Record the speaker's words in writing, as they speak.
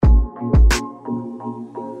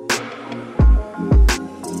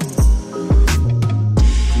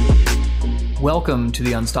Welcome to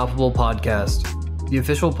the Unstoppable Podcast, the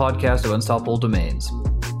official podcast of Unstoppable Domains.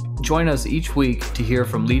 Join us each week to hear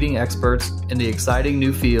from leading experts in the exciting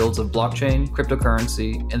new fields of blockchain,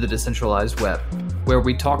 cryptocurrency, and the decentralized web, where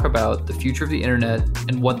we talk about the future of the internet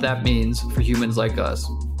and what that means for humans like us.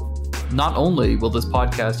 Not only will this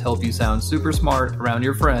podcast help you sound super smart around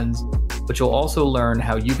your friends, but you'll also learn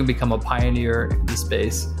how you can become a pioneer in the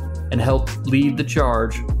space and help lead the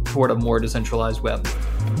charge toward a more decentralized web.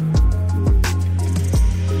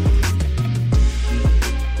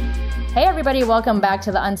 Hey everybody, welcome back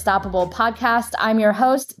to the Unstoppable Podcast. I'm your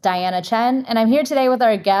host, Diana Chen, and I'm here today with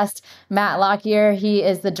our guest, Matt Lockyer. He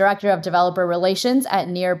is the Director of Developer Relations at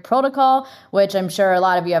Near Protocol, which I'm sure a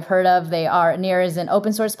lot of you have heard of. Near is an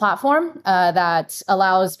open source platform that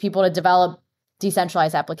allows people to develop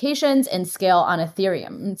decentralized applications and scale on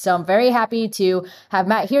Ethereum. So I'm very happy to have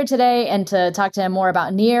Matt here today and to talk to him more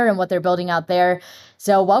about Near and what they're building out there.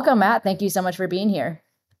 So welcome, Matt. Thank you so much for being here.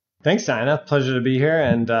 Thanks, Diana. Pleasure to be here.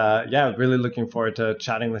 And really looking forward to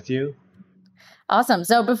chatting with you. Awesome.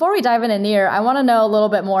 So before we dive into Near, I want to know a little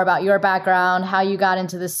bit more about your background, how you got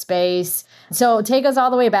into this space. So take us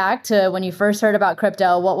all the way back to when you first heard about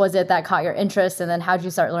crypto. What was it that caught your interest? And then how did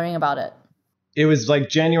you start learning about it? It was like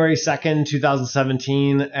January 2nd,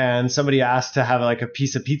 2017, and somebody asked to have like a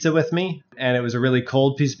piece of pizza with me. And it was a really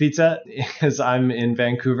cold piece of pizza because I'm in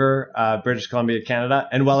Vancouver, British Columbia, Canada.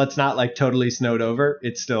 And while it's not like totally snowed over,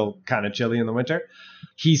 it's still kind of chilly in the winter.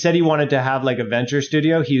 He said he wanted to have like a venture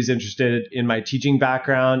studio. He was interested in my teaching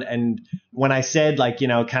background. And when I said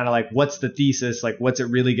kind of like, what's the thesis? Like, what's it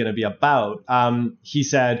really going to be about? He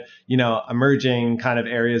said, emerging kind of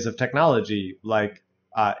areas of technology like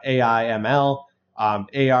AI, ML, AR,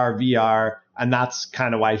 VR. And that's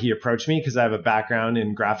kind of why he approached me, because I have a background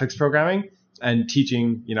in graphics programming and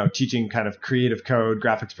teaching kind of creative code,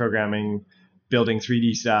 graphics programming, building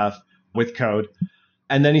 3D stuff with code.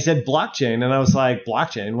 And then he said blockchain. And I was like,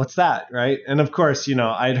 blockchain, what's that? Right. And of course,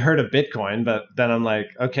 I'd heard of Bitcoin, but then I'm like,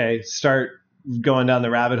 okay, start going down the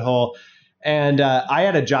rabbit hole. And I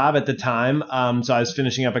had a job at the time. So I was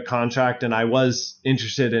finishing up a contract and I was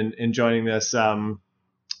interested in joining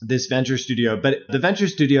this venture studio, but the venture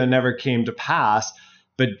studio never came to pass.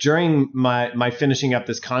 But during my finishing up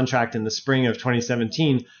this contract in the spring of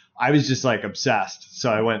 2017, I was just like obsessed.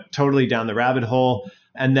 So I went totally down the rabbit hole.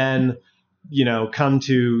 And then, come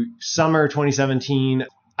to summer 2017,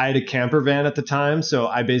 I had a camper van at the time. So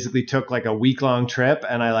I basically took like a week-long trip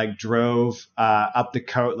and I like drove up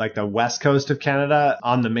the west coast of Canada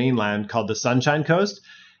on the mainland called the Sunshine Coast.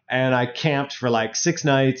 And I camped for like 6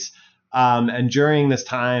 nights. And during this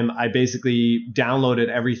time, I basically downloaded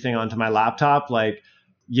everything onto my laptop, like,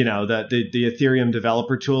 the Ethereum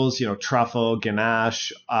developer tools, Truffle,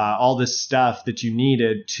 Ganache, all this stuff that you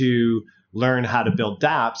needed to learn how to build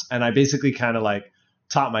dApps. And I basically kind of like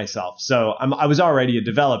taught myself. So I was already a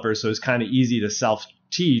developer, so it was kind of easy to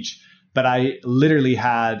self-teach. But I literally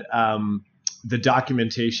had the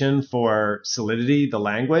documentation for Solidity, the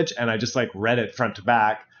language, and I just like read it front to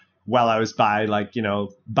back while I was by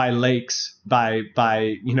lakes, by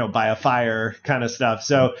a fire kind of stuff.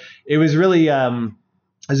 So it was really, it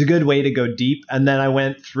was a good way to go deep. And then I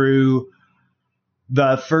went through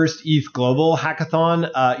the first ETH Global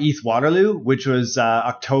Hackathon, ETH Waterloo, which was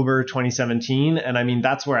October 2017. And I mean,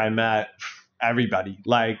 that's where I met everybody.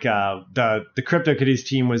 Like the CryptoKitties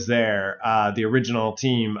team was there, the original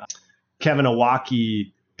team, Kevin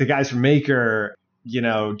Owocki, the guys from Maker,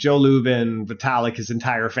 Joe Lubin, Vitalik, his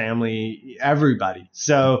entire family, everybody.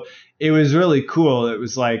 So it was really cool. It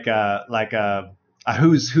was like a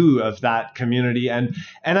who's who of that community. And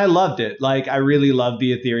I loved it. Like, I really love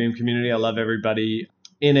the Ethereum community. I love everybody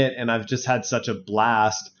in it. And I've just had such a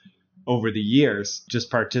blast over the years,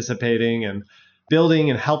 just participating and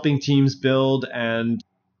building and helping teams build and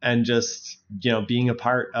just, being a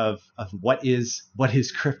part of what is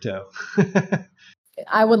crypto.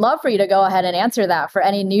 I would love for you to go ahead and answer that for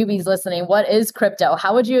any newbies listening. What is crypto?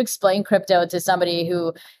 How would you explain crypto to somebody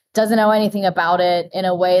who doesn't know anything about it in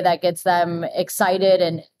a way that gets them excited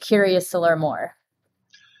and curious to learn more?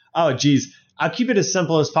 Oh, geez. I'll keep it as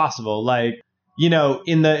simple as possible. Like, in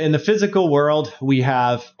the physical world, we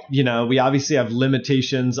obviously have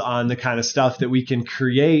limitations on the kind of stuff that we can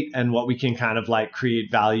create and what we can kind of like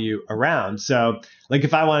create value around. So like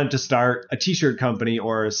if I wanted to start a t-shirt company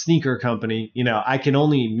or a sneaker company, I can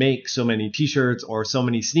only make so many t-shirts or so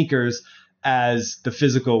many sneakers as the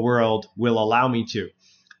physical world will allow me to.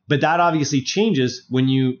 But that obviously changes when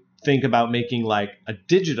you think about making like a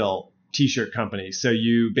digital t-shirt company. So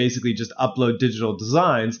you basically just upload digital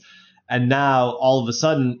designs. And now all of a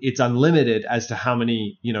sudden it's unlimited as to how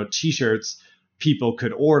many, t-shirts people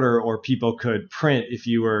could order or people could print if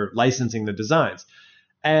you were licensing the designs.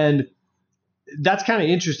 And that's kind of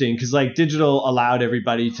interesting because like digital allowed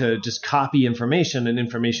everybody to just copy information and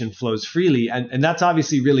information flows freely. And that's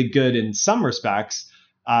obviously really good in some respects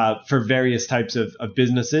for various types of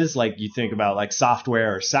businesses. Like you think about like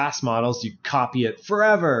software or SaaS models, you copy it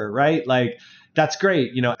forever, right? Like that's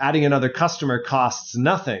great. Adding another customer costs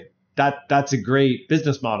nothing. That's a great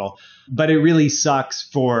business model, but it really sucks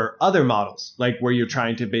for other models, like where you're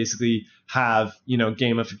trying to basically have,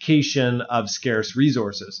 gamification of scarce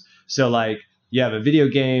resources. So like you have a video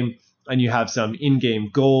game and you have some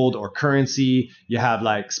in-game gold or currency. You have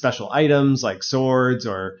like special items like swords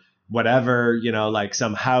or whatever, like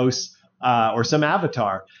some house or some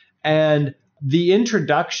avatar. And the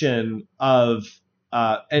introduction of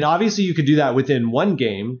and obviously you could do that within one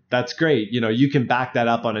game. That's great. You can back that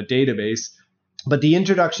up on a database. But the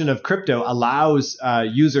introduction of crypto allows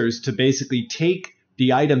users to basically take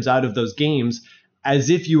the items out of those games as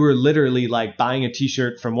if you were literally like buying a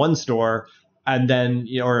t-shirt from one store and then,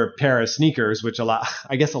 or a pair of sneakers, which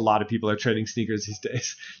I guess a lot of people are trading sneakers these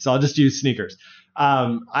days. So I'll just use sneakers.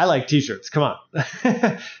 I like t-shirts. Come on.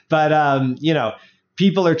 But,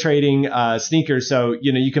 people are trading sneakers. So,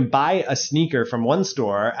 you can buy a sneaker from one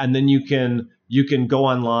store and then you can go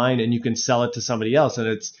online and you can sell it to somebody else.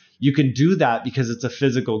 And you can do that because it's a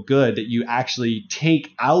physical good that you actually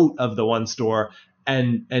take out of the one store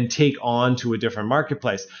and take on to a different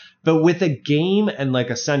marketplace. But with a game and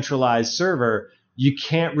like a centralized server, you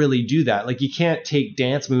can't really do that. Like you can't take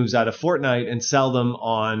dance moves out of Fortnite and sell them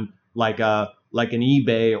on like an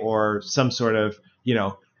eBay or some sort of,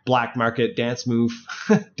 black market dance move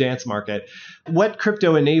dance market. What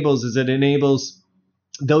crypto enables is it enables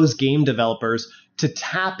those game developers to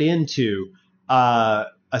tap into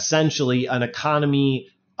essentially an economy,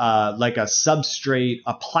 like a substrate,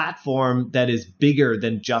 a platform that is bigger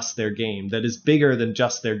than just their game, that is bigger than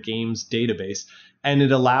just their game's database. And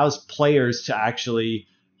it allows players to actually,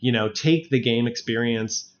 take the game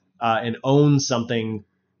experience and own something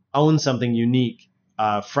unique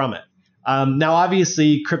from it. Now,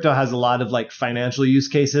 obviously, crypto has a lot of like financial use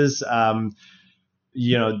cases. The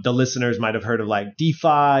listeners might have heard of like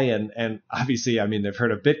DeFi and obviously, they've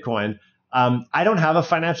heard of Bitcoin. I don't have a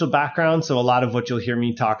financial background, so a lot of what you'll hear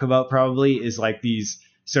me talk about probably is like these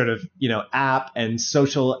sort of, app and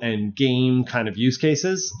social and game kind of use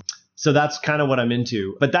cases. So that's kind of what I'm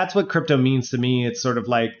into. But that's what crypto means to me. It's sort of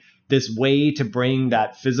like this way to bring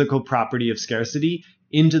that physical property of scarcity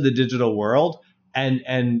into the digital world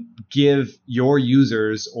and give your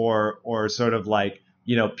users or sort of like,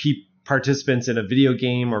 participants in a video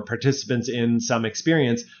game or participants in some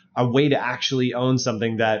experience a way to actually own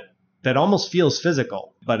something that almost feels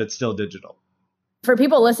physical, but it's still digital. For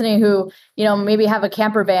people listening who, maybe have a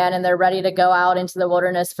camper van and they're ready to go out into the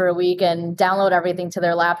wilderness for a week and download everything to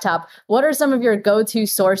their laptop, what are some of your go-to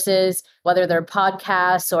sources, whether they're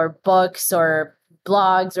podcasts or books or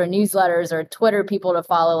blogs or newsletters or Twitter people to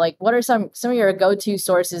follow? Like, what are some of your go-to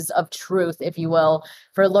sources of truth, if you will,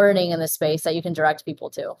 for learning in the space that you can direct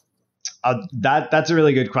people to? That's a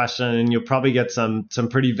really good question, and you'll probably get some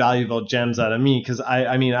pretty valuable gems out of me because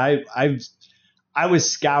I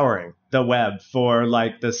was scouring the web for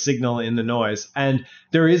like the signal in the noise, and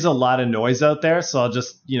there is a lot of noise out there. So I'll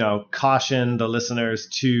just caution the listeners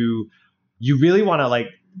to, you really want to like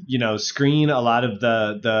screen a lot of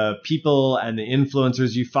the people and the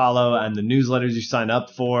influencers you follow and the newsletters you sign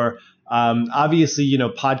up for. Obviously,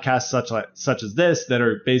 podcasts such as this that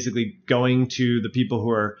are basically going to the people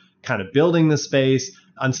who are kind of building the space,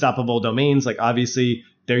 unstoppable domains. Like obviously,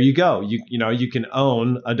 there you go. You can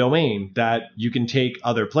own a domain that you can take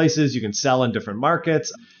other places. You can sell in different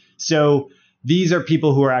markets. So these are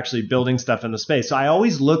people who are actually building stuff in the space. So I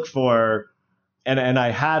always look for, and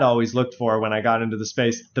I had always looked for when I got into the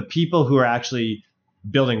space, the people who are actually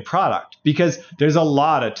building product, because there's a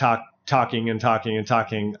lot of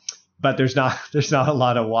talking, but there's not a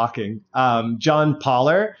lot of walking. John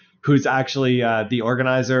Poller, who's actually the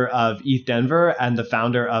organizer of ETH Denver and the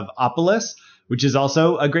founder of Opolis, which is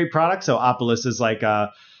also a great product. So Opolis is like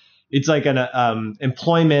it's like an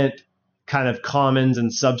employment kind of commons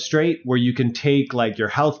and substrate where you can take like your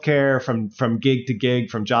healthcare from gig to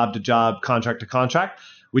gig, from job to job, contract to contract,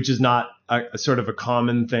 which is not a sort of a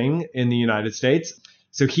common thing in the United States.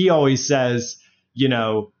 So he always says,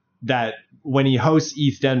 that when he hosts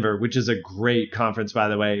ETH Denver, which is a great conference, by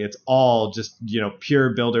the way, it's all just,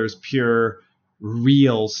 pure builders, pure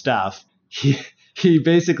real stuff. He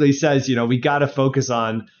basically says, we got to focus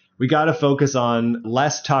on we got to focus on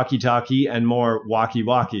less talkie and more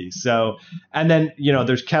walkie. So, and then,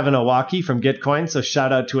 there's Kevin Owocki from Gitcoin. So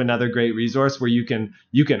shout out to another great resource where you can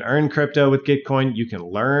earn crypto with Gitcoin. You can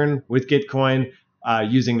learn with Gitcoin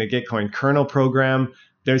using the Gitcoin kernel program.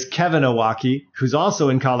 There's Kevin Owocki, who's also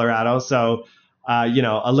in Colorado. So, a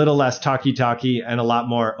little less talkie and a lot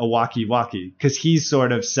more Owocki, because he's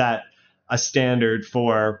sort of set a standard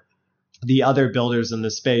for the other builders in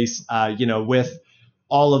the space, with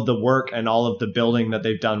all of the work and all of the building that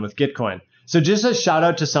they've done with Gitcoin. So just a shout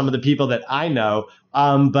out to some of the people that I know,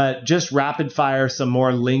 but just rapid fire some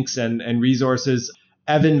more links and resources.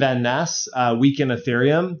 Evan Van Ness, Week in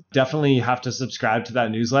Ethereum. Definitely have to subscribe to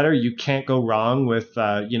that newsletter. You can't go wrong with,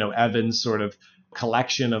 Evan's sort of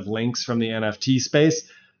collection of links from the NFT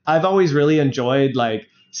space. I've always really enjoyed like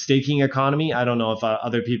Staking Economy. I don't know if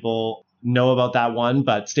other people know about that one,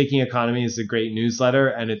 but Staking Economy is a great newsletter,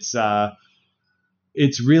 and it's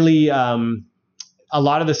really a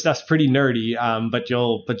lot of the stuff's pretty nerdy, but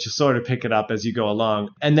you'll sort of pick it up as you go along.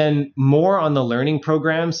 And then more on the learning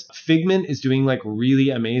programs, Figment is doing like really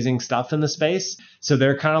amazing stuff in the space. So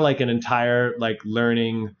they're kind of like an entire like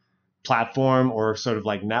learning platform or sort of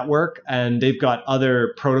like network, and they've got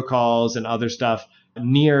other protocols and other stuff.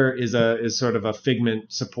 Near is sort of a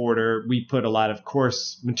Figment supporter. We put a lot of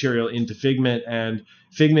course material into Figment, and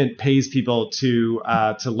Figment pays people to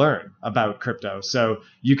learn about crypto. So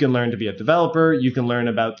you can learn to be a developer. You can learn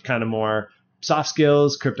about kind of more soft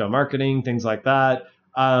skills, crypto marketing, things like that.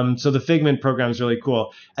 So the Figment program is really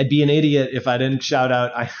cool. I'd be an idiot if I didn't shout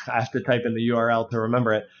out. I have to type in the URL to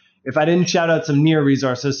remember it. If I didn't shout out some Near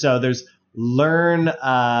resources. So there's Learn.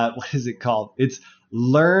 What is it called? It's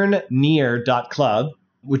learnnear.club,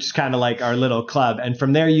 which is kind of like our little club. And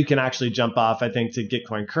from there, you can actually jump off, I think, to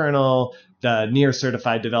Gitcoin kernel, the Near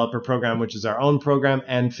Certified Developer Program, which is our own program,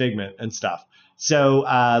 and Figment and stuff. So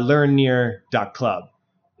learnnear.club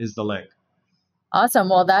is the link. Awesome.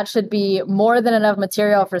 Well, that should be more than enough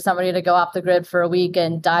material for somebody to go off the grid for a week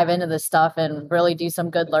and dive into this stuff and really do some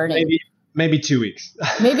good learning. Maybe 2 weeks.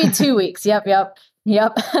 Maybe 2 weeks. Yep.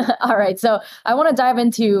 All right. So I want to dive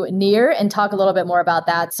into Near and talk a little bit more about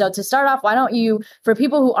that. So to start off, why don't you, for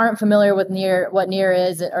people who aren't familiar with Near, what Near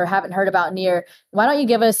is or haven't heard about Near, why don't you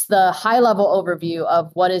give us the high level overview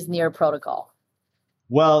of what is Near Protocol?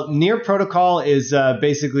 Well, Near Protocol is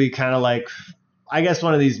basically kind of like, I guess,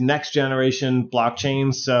 one of these next generation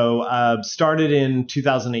blockchains. So started in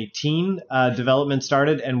 2018, development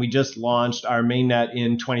started, and we just launched our mainnet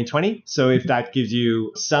in 2020. So if that gives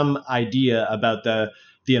you some idea about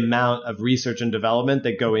the amount of research and development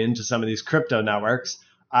that go into some of these crypto networks,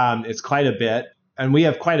 it's quite a bit. And we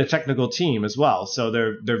have quite a technical team as well. So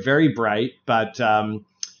they're very bright, but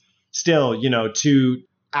still, to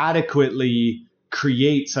adequately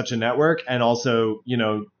create such a network and also,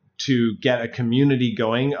 to get a community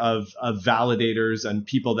going of validators and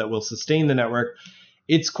people that will sustain the network,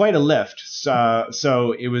 it's quite a lift.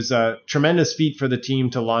 So it was a tremendous feat for the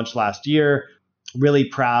team to launch last year. Really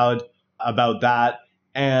proud about that.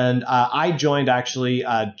 And I joined actually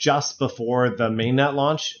just before the mainnet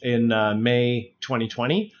launch in May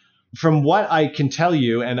 2020. From what I can tell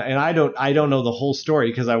you, and I don't know the whole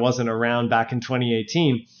story because I wasn't around back in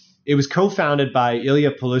 2018. It was co-founded by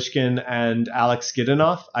Ilya Polushkin and Alex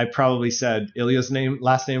Skidanoff. I probably said Ilya's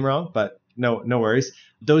last name wrong, but no worries.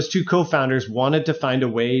 Those two co-founders wanted to find a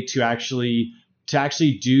way to actually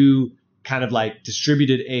do kind of like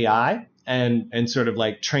distributed AI and sort of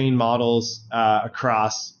like train models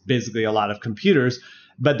across basically a lot of computers.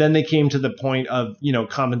 But then they came to the point of,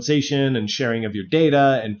 compensation and sharing of your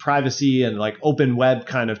data and privacy and like open web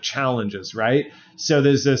kind of challenges, right? So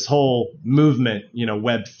there's this whole movement,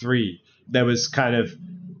 Web3, that was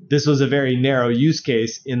this was a very narrow use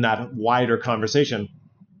case in that wider conversation.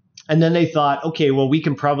 And then they thought, okay, well, we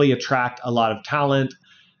can probably attract a lot of talent.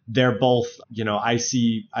 They're both,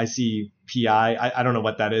 ICPI. I don't know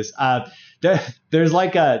what that is. There's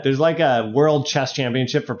like a world chess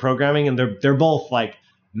championship for programming, and they're both like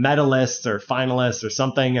medalists or finalists or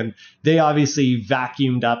something. And they obviously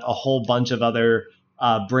vacuumed up a whole bunch of other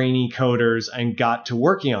brainy coders and got to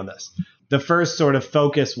working on this. The first sort of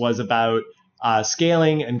focus was about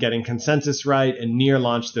scaling and getting consensus right. And Near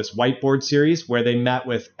launched this whiteboard series where they met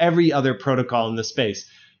with every other protocol in the space,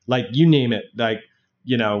 like you name it, like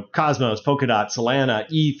Cosmos, Polkadot, Solana,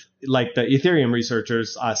 ETH, like the Ethereum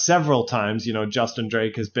researchers several times. Justin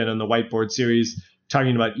Drake has been in the whiteboard series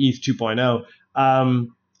talking about ETH 2.0.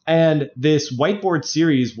 And this whiteboard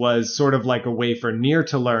series was sort of like a way for Near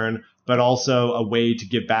to learn, but also a way to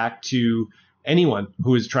give back to anyone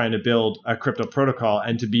who is trying to build a crypto protocol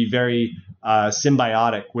and to be very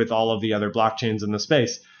symbiotic with all of the other blockchains in the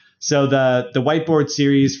space. So the whiteboard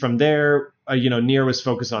series from there, Near was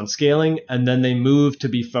focused on scaling, and then they moved to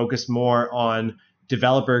be focused more on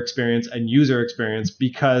developer experience and user experience,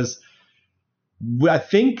 because I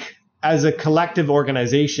think as a collective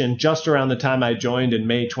organization, just around the time I joined in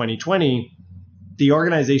May 2020, the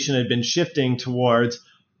organization had been shifting towards,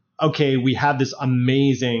 okay, we have this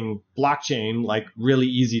amazing blockchain, like really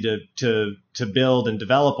easy to build and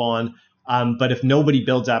develop on. But if nobody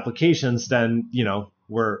builds applications, then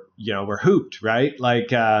we're hooped, right?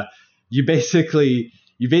 Like you basically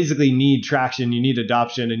need traction, you need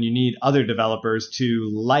adoption, and you need other developers to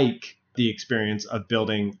like the experience of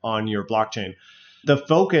building on your blockchain. The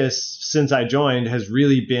focus since I joined has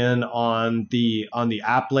really been on the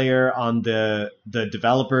app layer, on the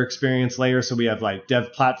developer experience layer. So we have like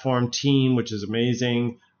dev platform team, which is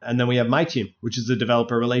amazing. And then we have my team, which is the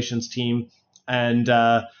developer relations team. And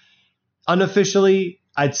unofficially,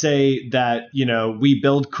 I'd say that, we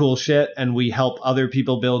build cool shit and we help other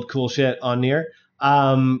people build cool shit on Near.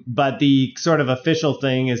 But the sort of official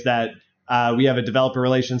thing is that we have a developer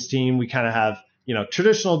relations team. We kind of have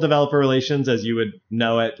traditional developer relations as you would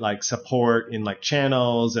know it, like support in like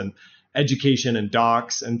channels and education and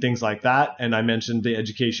docs and things like that. And I mentioned the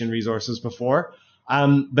education resources before.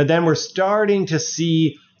 But then we're starting to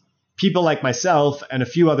see people like myself and a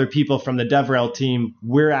few other people from the DevRel team.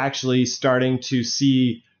 We're actually starting to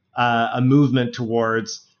see a movement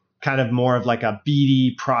towards kind of more of like a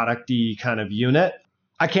BD product-y kind of unit.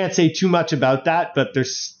 I can't say too much about that, but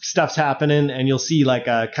there's stuff's happening, and you'll see like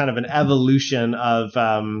a kind of an evolution of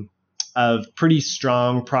pretty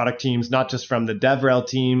strong product teams, not just from the DevRel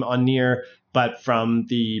team on Near, but from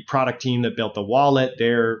the product team that built the wallet.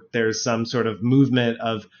 There's some sort of movement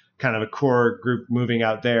of kind of a core group moving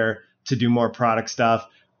out there to do more product stuff.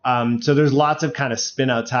 So there's lots of kind of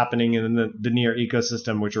spin outs happening in the Near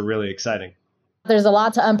ecosystem, which are really exciting. There's a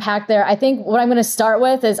lot to unpack there. I think what I'm going to start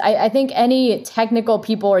with is I think any technical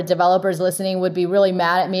people or developers listening would be really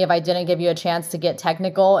mad at me if I didn't give you a chance to get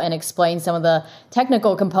technical and explain some of the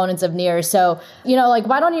technical components of Near. So,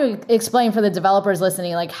 why don't you explain for the developers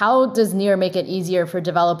listening, like how does Near make it easier for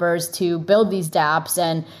developers to build these dApps,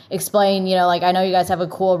 and explain, I know you guys have a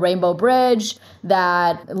cool rainbow bridge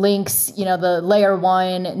that links, the layer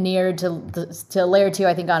 1 Near to layer 2,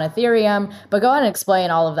 I think on Ethereum, but go ahead and explain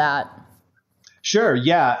all of that. Sure.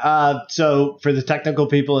 Yeah. So for the technical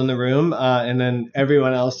people in the room, and then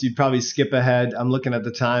everyone else, you'd probably skip ahead. I'm looking at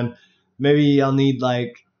the time. Maybe I'll need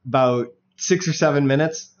like about 6 or 7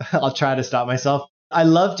 minutes. I'll try to stop myself. I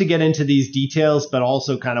love to get into these details, but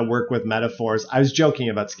also kind of work with metaphors. I was joking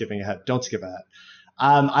about skipping ahead. Don't skip ahead.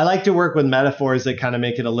 I like to work with metaphors that kind of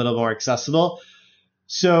make it a little more accessible.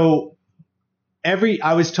 So I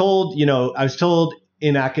was told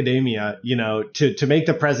in academia, to make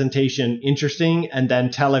the presentation interesting and then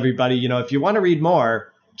tell everybody, if you want to read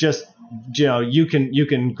more, just, you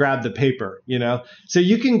can grab the paper, so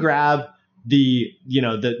you can grab the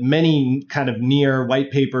many kind of Near white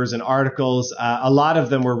papers and articles. A lot of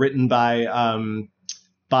them were written by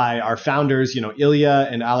our founders, Ilya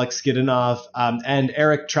and Alex Skidinov, and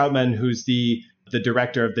Eric Troutman, who's the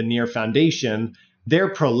director of the Near Foundation. They're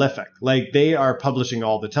prolific, like they are publishing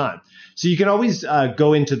all the time. So you can always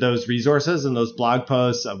go into those resources and those blog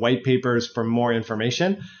posts, white papers for more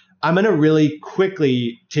information. I'm going to really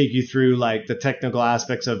quickly take you through like the technical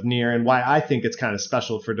aspects of Near and why I think it's kind of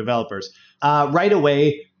special for developers. Right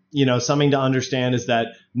away, something to understand is that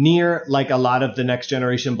Near, like a lot of the next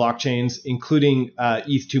generation blockchains, including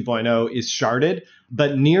ETH 2.0, is sharded.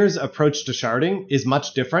 But Near's approach to sharding is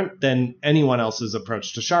much different than anyone else's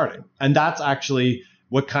approach to sharding. And that's actually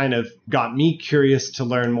what kind of got me curious to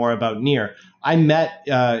learn more about Near. I met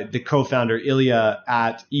the co-founder Ilya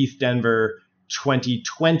at ETH Denver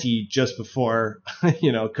 2020, just before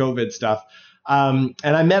COVID stuff. And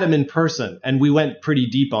I met him in person, and we went pretty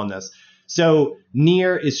deep on this. So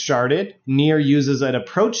Near is sharded. Near uses an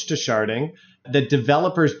approach to sharding that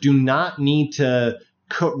developers do not need to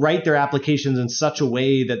write their applications in such a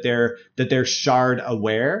way that they're shard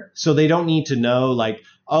aware. So they don't need to know like,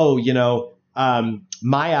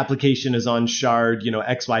 my application is on shard,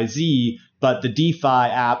 XYZ, but the DeFi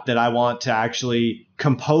app that I want to actually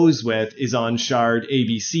compose with is on shard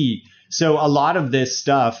ABC. So a lot of this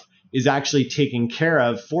stuff is actually taken care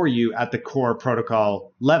of for you at the core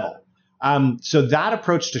protocol level. So that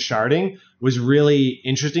approach to sharding was really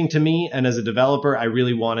interesting to me. And as a developer, I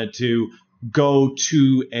really wanted to go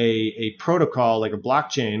to a protocol like a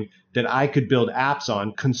blockchain that I could build apps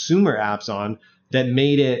on, consumer apps on, that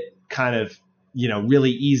made it kind of,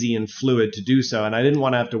 really easy and fluid to do so. And I didn't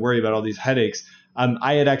want to have to worry about all these headaches.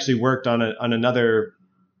 I had actually worked on another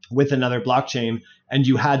with another blockchain, and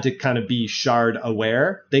you had to kind of be shard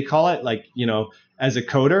aware, they call it, like, as a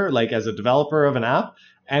coder, like as a developer of an app.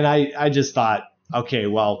 And I just thought, okay,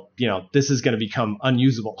 well, this is going to become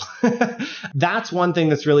unusable. That's one thing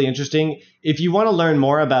that's really interesting. If you want to learn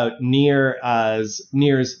more about Near's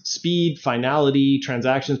speed, finality,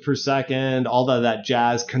 transactions per second, all that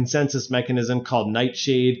jazz, consensus mechanism called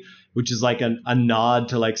Nightshade, which is like a nod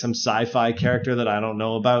to like some sci-fi character that I don't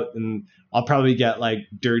know about. And I'll probably get like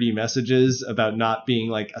dirty messages about not being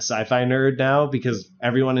like a sci-fi nerd now, because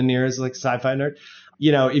everyone in Near is like a sci-fi nerd.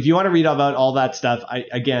 If you want to read about all that stuff,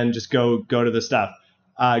 again, just go to the stuff,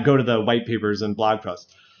 go to the white papers and blog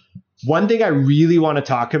posts. One thing I really want to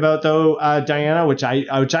talk about, though, Diana, which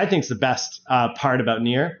I think is the best part about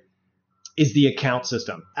Near, is the account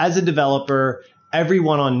system. As a developer,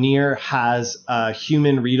 everyone on Near has a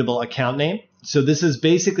human readable account name. So this is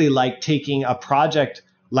basically like taking a project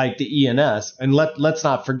like the ENS, and let's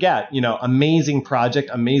not forget, amazing project,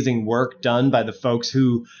 amazing work done by the folks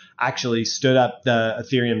who actually stood up the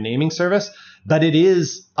Ethereum naming service, but it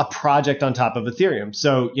is a project on top of Ethereum.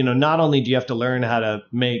 So, not only do you have to learn how to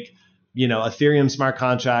make, Ethereum smart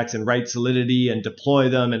contracts and write Solidity and deploy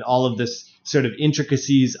them and all of this sort of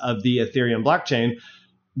intricacies of the Ethereum blockchain,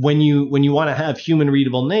 when you want to have human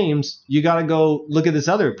readable names, you got to go look at this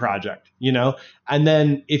other project, and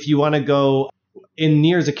then if you want to go in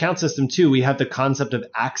Near's account system too, we have the concept of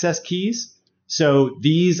access keys. So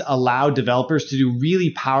these allow developers to do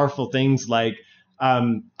really powerful things like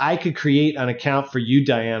I could create an account for you,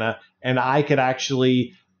 Diana, and I could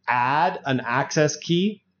actually add an access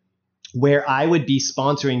key where I would be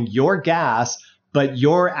sponsoring your gas, but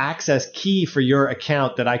your access key for your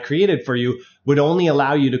account that I created for you would only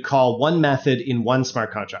allow you to call one method in one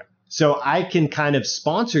smart contract. So I can kind of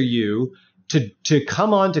sponsor you to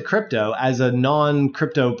come on to crypto as a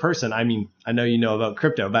non-crypto person. I mean, I know you know about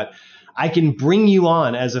crypto, but I can bring you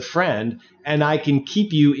on as a friend, and I can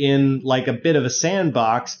keep you in like a bit of a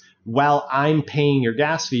sandbox while I'm paying your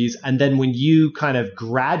gas fees. And then when you kind of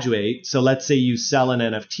graduate, so let's say you sell an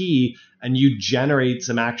NFT and you generate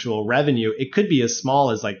some actual revenue, it could be as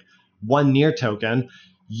small as like one Near token.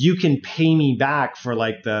 You can pay me back for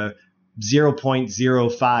like the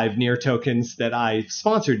 0.05 Near tokens that I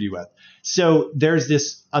sponsored you with. So there's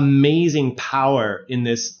this amazing power in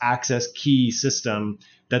this access key system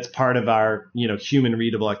that's part of our, human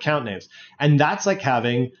readable account names. And that's like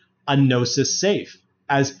having a Gnosis safe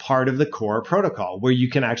as part of the core protocol, where you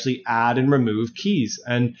can actually add and remove keys.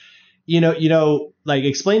 And, like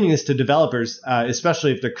explaining this to developers,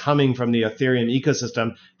 especially if they're coming from the Ethereum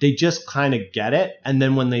ecosystem, they just kind of get it. And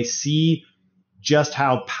then when they see just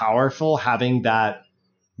how powerful having that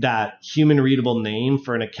human readable name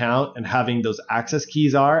for an account and having those access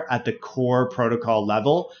keys are at the core protocol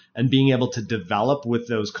level, and being able to develop with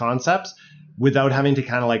those concepts without having to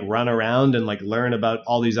kind of like run around and like learn about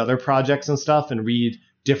all these other projects and stuff and read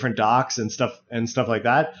different docs and stuff like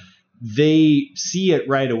that, they see it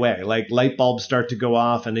right away. Like light bulbs start to go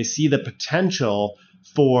off, and they see the potential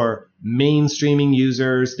for mainstreaming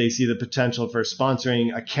users. They see the potential for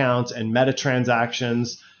sponsoring accounts and meta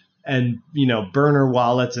transactions and, burner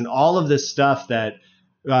wallets and all of this stuff that,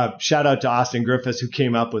 shout out to Austin Griffiths, who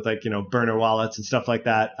came up with like, burner wallets and stuff like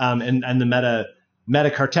that. And the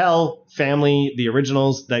Meta Cartel family, the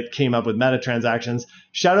originals that came up with meta transactions.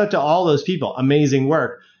 Shout out to all those people. Amazing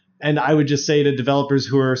work. And I would just say to developers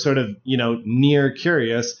who are sort of, Near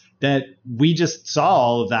curious, that we just saw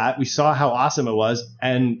all of that. We saw how awesome it was.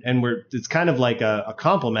 And it's kind of like a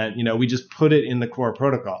compliment, we just put it in the core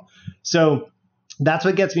protocol. So that's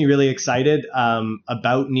what gets me really excited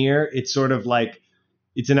about Near. It's sort of like,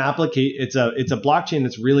 it's an it's a blockchain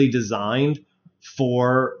that's really designed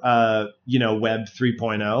for Web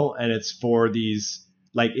 3.0, and it's for these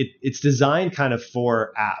like it's designed kind of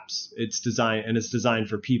for apps. It's designed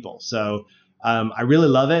for people. So I really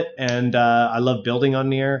love it, and I love building on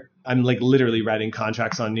Near. I'm like literally writing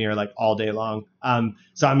contracts on Near like all day long.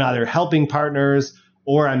 So I'm either helping partners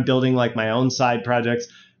or I'm building like my own side projects.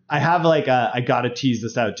 I have like I got to tease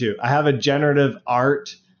this out too. I have a generative art.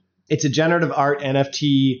 It's a generative art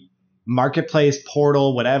NFT marketplace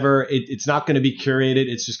portal, whatever. It's not going to be curated.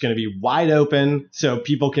 It's just going to be wide open. So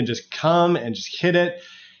people can just come and just hit it.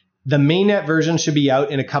 The mainnet version should be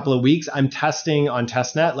out in a couple of weeks. I'm testing on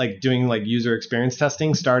testnet, like doing like user experience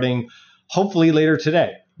testing, starting hopefully later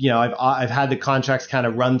today. I've had the contracts kind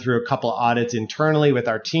of run through a couple of audits internally with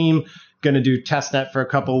our team. Going to do testnet for a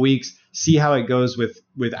couple of weeks, see how it goes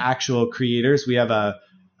with actual creators. We have a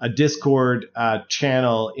Discord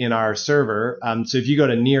channel in our server. So if you go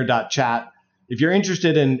to near.chat, if you're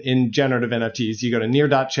interested in generative NFTs, you go to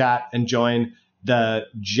near.chat and join. the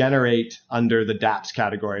generate under the dApps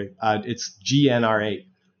category. It's GNR8.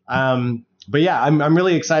 But yeah, I'm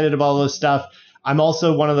really excited about all this stuff. I'm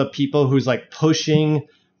also one of the people who's like pushing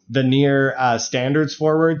the Near standards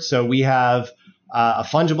forward. So we have a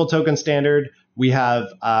fungible token standard. We have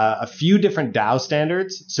a few different DAO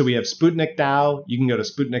standards. So we have Sputnik DAO. You can go to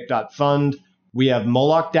sputnik.fund. We have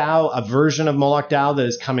Moloch DAO, a version of Moloch DAO that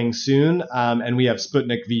is coming soon. And we have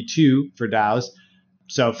Sputnik V2 for DAOs.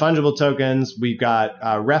 So fungible tokens. We've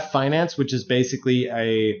got Ref Finance, which is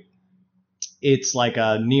basically it's like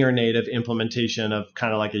a near native implementation of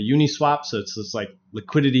kind of like a Uniswap. So it's just like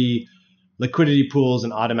liquidity pools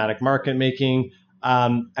and automatic market making.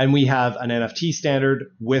 And we have an NFT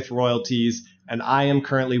standard with royalties. And I am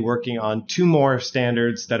currently working on 2 more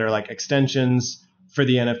standards that are like extensions for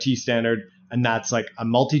the NFT standard. And that's like a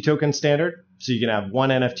multi-token standard. So you can have one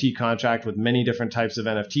NFT contract with many different types of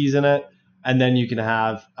NFTs in it. And then you can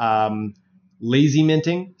have lazy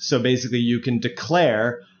minting. So basically you can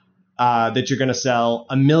declare that you're going to sell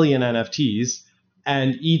 1 million NFTs,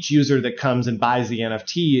 and each user that comes and buys the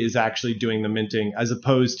NFT is actually doing the minting, as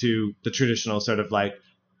opposed to the traditional sort of like,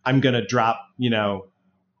 I'm going to drop,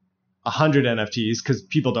 100 NFTs, because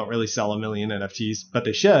people don't really sell 1 million NFTs, but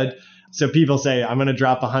they should. So people say, I'm going to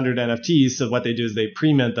drop 100 NFTs. So what they do is they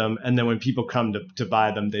pre-mint them, and then when people come to buy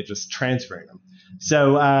them, they just transfer them.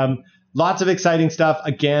 So lots of exciting stuff.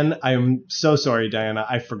 Again, I'm so sorry, Diana.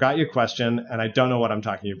 I forgot your question, and I don't know what I'm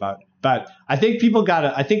talking about. But I think people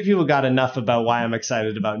got enough about why I'm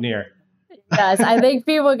excited about Near. Yes, I think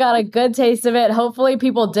people got a good taste of it. Hopefully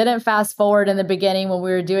people didn't fast forward in the beginning when we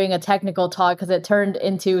were doing a technical talk, because it turned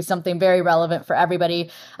into something very relevant for everybody.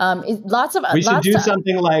 We should do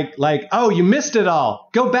something like, oh, you missed it all.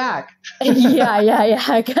 Go back.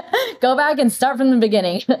 Yeah. Go back and start from the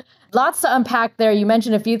beginning. Lots to unpack there. You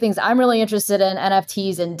mentioned a few things. I'm really interested in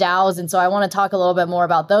NFTs and DAOs, and so I want to talk a little bit more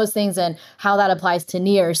about those things and how that applies to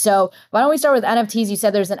Near. So why don't we start with NFTs? You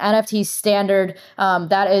said there's an NFT standard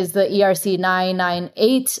that is the ERC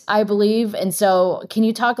 998, I believe. And so can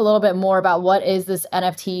you talk a little bit more about what is this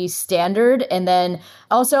NFT standard? And then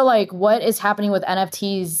also like what is happening with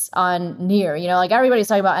NFTs on Near? Like everybody's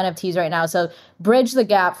talking about NFTs right now. So bridge the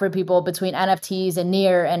gap for people between NFTs and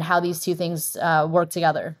Near and how these two things work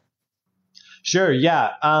together. Sure.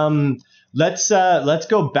 Yeah. Let's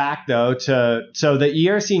go back though so the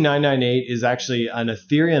ERC 998 is actually an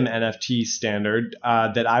Ethereum NFT standard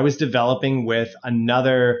that I was developing with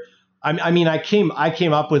another. I came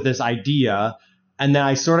up with this idea, and then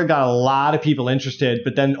I sort of got a lot of people interested,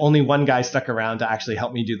 but then only one guy stuck around to actually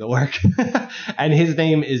help me do the work, and his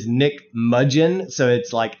name is Nick Mudgeon. So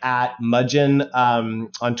it's like at Mudgeon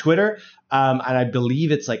on Twitter, and I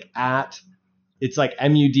believe it's like Mudgen,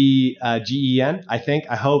 I think.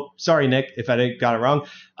 I hope. Sorry, Nick, if I got it wrong.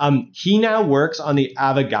 He now works on the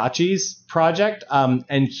Avagachis project,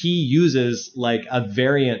 and he uses like a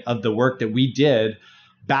variant of the work that we did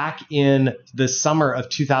back in the summer of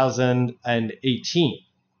 2018.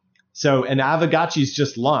 So, and Avagachis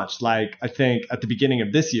just launched, like, I think at the beginning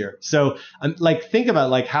of this year. So, think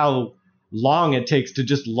about like how long it takes to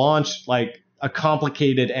just launch like a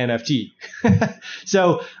complicated NFT.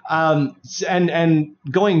 So, and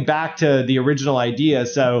going back to the original idea.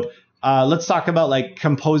 So, let's talk about like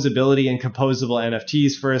composability and composable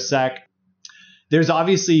NFTs for a sec. There's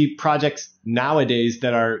obviously projects nowadays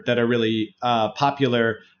that are really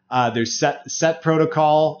popular. There's Set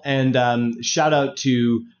Protocol, and shout out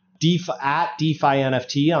to at DeFi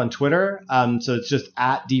NFT on Twitter. So it's just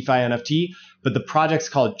at DeFi NFT, but the project's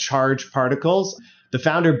called Charge Particles. The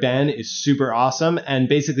founder, Ben, is super awesome. And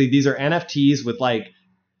basically these are NFTs with like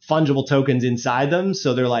fungible tokens inside them.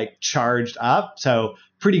 So they're like charged up. So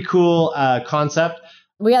pretty cool concept.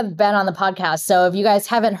 We have Ben on the podcast. So if you guys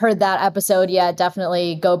haven't heard that episode yet,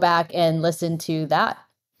 definitely go back and listen to that.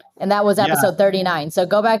 And that was episode 39. So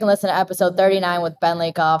go back and listen to episode 39 with Ben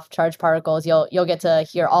Lakoff, Charge Particles. You'll get to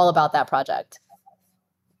hear all about that project.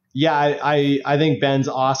 Yeah, I think Ben's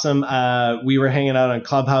awesome. We were hanging out on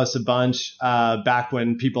Clubhouse a bunch back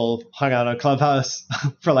when people hung out on Clubhouse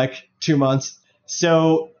for like 2 months.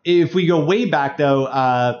 So if we go way back though,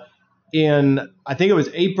 I think it was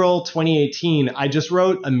April 2018, I just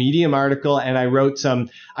wrote a Medium article, and I wrote some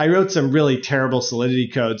really terrible Solidity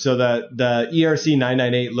code. So the ERC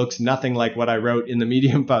 998 looks nothing like what I wrote in the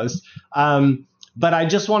Medium post. But I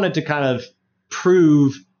just wanted to kind of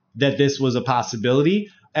prove that this was a possibility.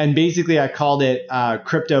 And basically I called it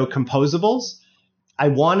crypto composables. I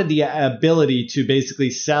wanted the ability to basically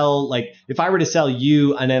sell, like if I were to sell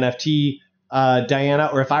you an NFT, Diana,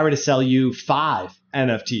 or if I were to sell you 5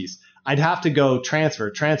 NFTs, I'd have to go transfer,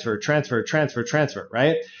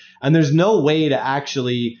 right? And there's no way to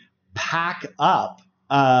actually pack up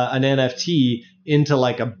an NFT into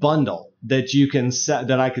like a bundle that you can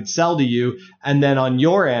that I could sell to you. And then on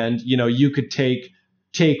your end, you could take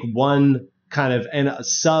one kind of a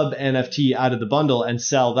sub NFT out of the bundle and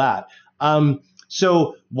sell that.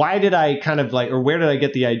 So why did I where did I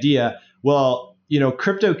get the idea? Well,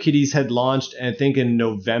 CryptoKitties had launched, I think, in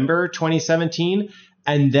November 2017.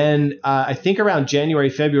 And then I think around January,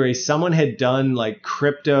 February, someone had done like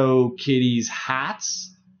CryptoKitties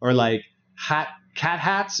hats or like cat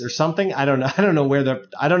hats or something. I don't know where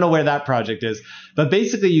that project is. But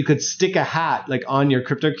basically you could stick a hat like on your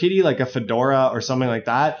CryptoKitty, like a fedora or something like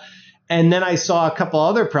that. And then I saw a couple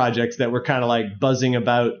other projects that were kind of like buzzing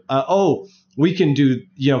about, we can do,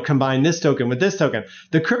 combine this token with this token.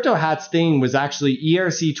 The crypto hats thing was actually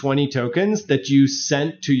ERC20 tokens that you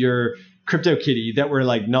sent to your CryptoKitty that were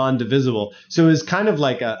like non-divisible. So it was kind of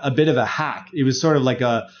like a bit of a hack. It was sort of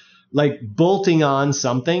like bolting on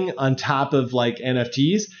something on top of like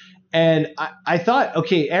NFTs. And I thought,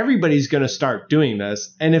 okay, everybody's going to start doing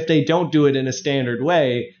this. And if they don't do it in a standard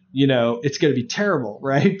way, it's going to be terrible,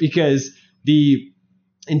 right? Because the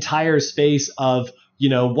entire space of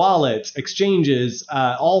wallets, exchanges,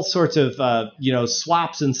 all sorts of,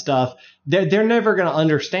 swaps and stuff, they're never going to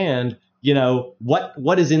understand,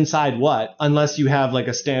 what is inside what, unless you have like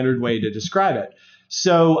a standard way to describe it.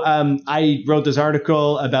 So I wrote this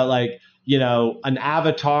article about like, an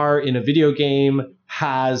avatar in a video game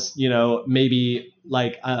has, maybe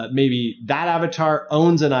that avatar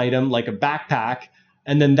owns an item like a backpack,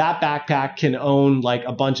 and then that backpack can own like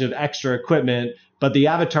a bunch of extra equipment. But the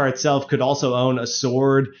avatar itself could also own a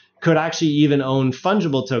sword, could actually even own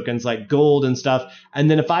fungible tokens like gold and stuff. And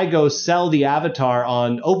then if I go sell the avatar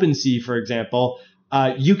on OpenSea, for example,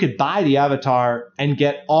 you could buy the avatar and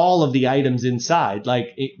get all of the items inside,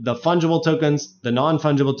 like the fungible tokens, the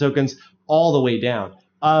non-fungible tokens, all the way down.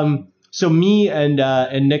 So me and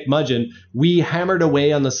Nick Mudgeon, we hammered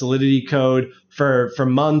away on the Solidity code for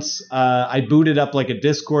months. I booted up like a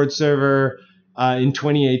Discord server in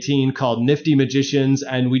 2018 called Nifty Magicians,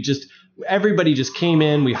 and everybody just came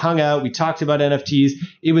in, we hung out, we talked about NFTs.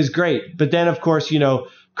 It was great. But then, of course,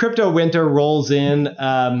 crypto winter rolls in.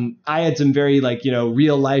 I had some very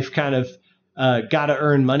real life kind of gotta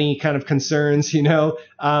earn money kind of concerns, So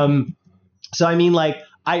I mean, like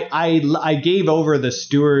I gave over the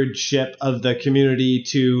stewardship of the community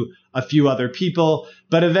to a few other people,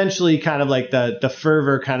 but eventually kind of like the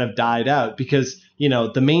fervor kind of died out because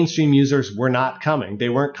the mainstream users were not coming. They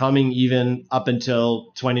weren't coming even up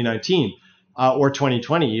until 2019 or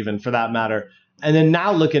 2020 even, for that matter. And then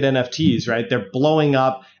now look at NFTs, right? They're blowing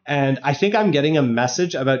up. And I think I'm getting a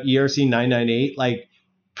message about ERC 998 like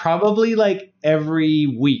probably like every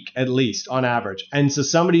week at least on average. And so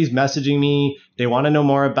somebody's messaging me. They want to know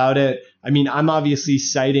more about it. I mean, I'm obviously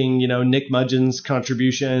citing, Nick Mudgeon's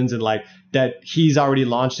contributions and like that he's already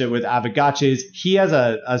launched it with Avagaches. He has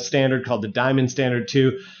a standard called the Diamond Standard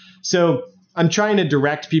too. So I'm trying to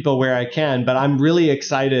direct people where I can, but I'm really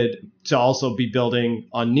excited to also be building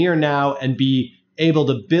on Near now and be able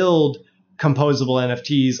to build composable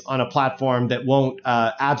NFTs on a platform that won't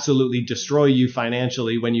absolutely destroy you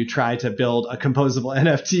financially when you try to build a composable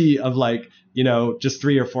NFT of like, just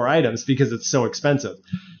 3 or 4 items because it's so expensive.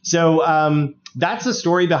 So that's the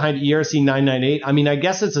story behind ERC 998. I mean, I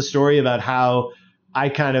guess it's a story about how I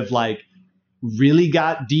kind of like really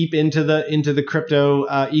got deep into the crypto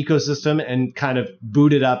ecosystem and kind of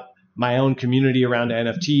booted up my own community around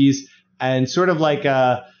NFTs and sort of like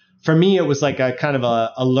for me, it was like a kind of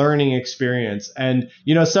a learning experience. And,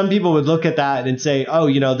 some people would look at that and say, oh,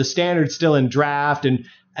 the standard's still in draft and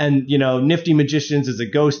Nifty Magicians is a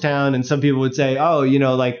ghost town. And some people would say, oh,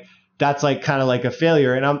 like that's like kind of like a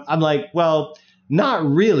failure. And I'm like, well, not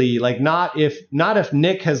really. Like not if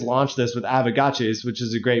Nick has launched this with Avagaches, which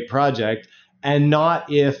is a great project, and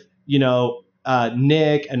not if,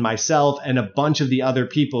 Nick and myself and a bunch of the other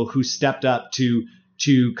people who stepped up to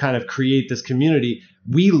kind of create this community.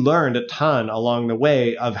 We learned a ton along the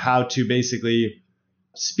way of how to basically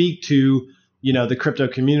speak to, the crypto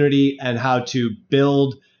community and how to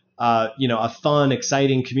build, a fun,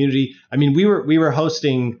 exciting community. I mean, we were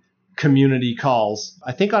hosting community calls,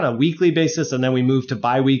 I think on a weekly basis, and then we moved to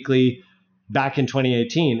biweekly back in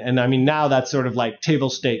 2018. And I mean, now that's sort of like table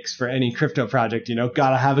stakes for any crypto project,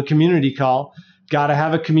 gotta have a community call, gotta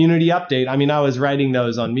have a community update. I mean, I was writing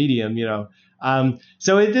those on Medium,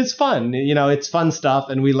 so it's fun, it's fun stuff.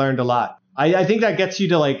 And we learned a lot. I think that gets you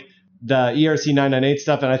to like the ERC 998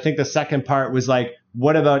 stuff. And I think the second part was like,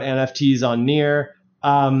 what about NFTs on Near?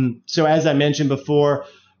 So as I mentioned before,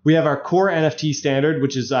 We have our core NFT standard,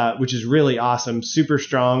 which is really awesome, super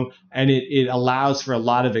strong, and it allows for a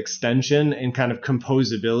lot of extension and kind of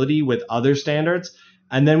composability with other standards.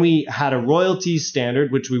 And then we had a royalties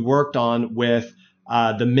standard, which we worked on with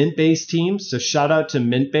the Mintbase team. So shout out to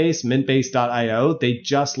Mintbase, mintbase.io. They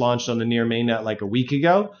just launched on the Near mainnet like a week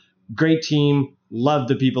ago. Great team. Love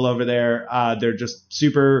the people over there. They're just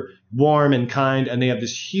super warm and kind. And they have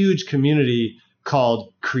this huge community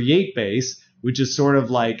called CreateBase, which is sort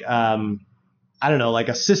of like, I don't know, like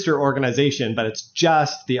a sister organization, but it's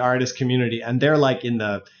just the artist community. And they're like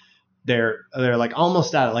they're like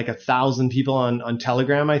almost at like 1,000 people on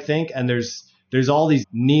Telegram, I think. And there's all these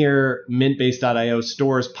near Mintbase.io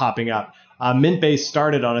stores popping up. Mintbase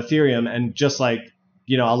started on Ethereum, and just like,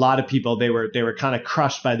 a lot of people, they were kind of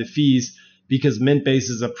crushed by the fees because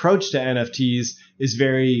Mintbase's approach to NFTs is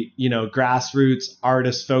very, grassroots,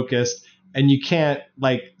 artist focused. And you can't,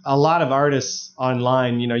 like a lot of artists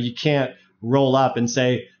online, you can't roll up and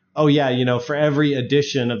say, oh yeah, for every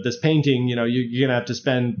edition of this painting, you're going to have to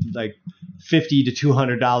spend like $50 to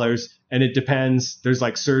 $200. And it depends. There's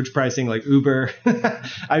like surge pricing, like Uber.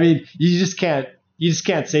 I mean, you just can't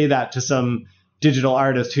say that to some digital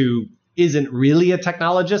artist who isn't really a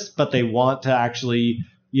technologist, but they want to actually,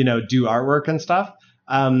 do artwork and stuff.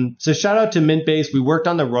 So shout out to Mintbase. We worked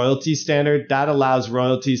on the royalty standard that allows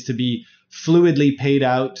royalties to be fluidly paid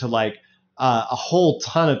out to like a whole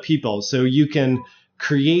ton of people. So you can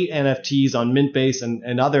create NFTs on Mintbase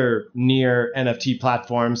and other near NFT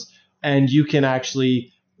platforms, and you can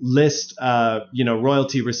actually list,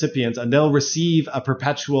 royalty recipients, and they'll receive a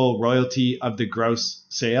perpetual royalty of the gross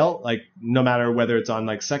sale, like no matter whether it's on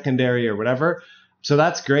like secondary or whatever. So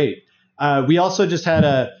that's great. We also just had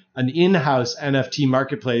an in-house NFT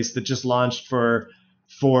marketplace that just launched for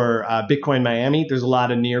Bitcoin Miami. There's a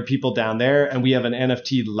lot of near people down there, and we have an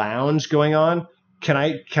NFT lounge going on. Can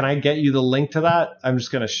I get you the link to that? I'm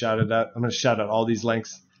just going to shout it out. I'm going to shout out all these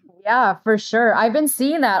links. Yeah, for sure. I've been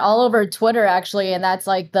seeing that all over Twitter, actually. And that's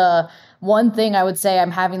like the one thing I would say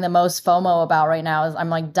I'm having the most FOMO about right now is I'm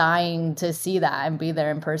like dying to see that and be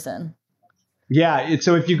there in person. Yeah.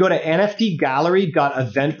 So if you go to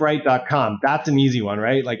nftgallery.eventbrite.com, that's an easy one,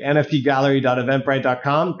 right? Like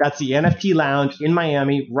nftgallery.eventbrite.com. That's the NFT lounge in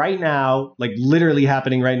Miami right now, like literally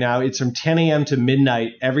happening right now. It's from 10 a.m. to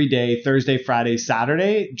midnight every day, Thursday, Friday,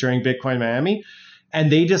 Saturday during Bitcoin Miami.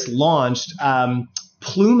 And they just launched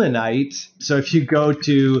Pluminite. So if you go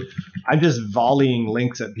to, I'm just volleying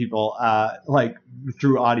links at people like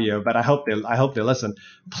through audio, but I hope they listen.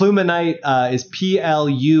 Pluminite is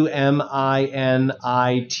Pluminite.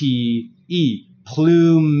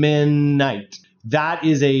 Pluminite. That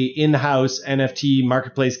is a in-house NFT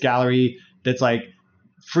marketplace gallery that's like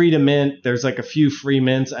free to mint. There's like a few free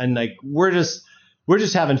mints, and like we're just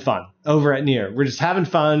having fun over at Near. We're just having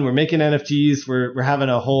fun. We're making NFTs. We're having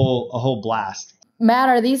a whole blast. Matt,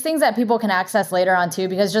 are these things that people can access later on too?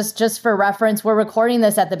 Because just for reference, we're recording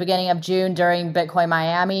this at the beginning of June during Bitcoin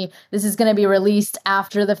Miami. This is going to be released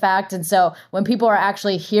after the fact. And so when people are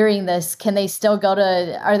actually hearing this, can they still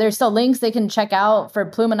are there still links they can check out for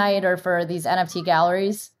Pluminite or for these NFT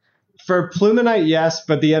galleries? For Pluminite, yes,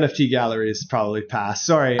 but the NFT gallery is probably past.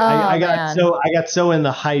 Sorry, I got so in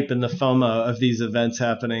the hype and the FOMO of these events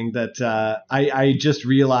happening that I just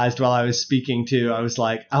realized while I was speaking to, I was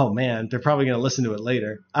like, oh man, they're probably going to listen to it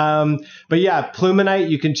later. But yeah, Pluminite,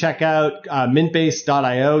 you can check out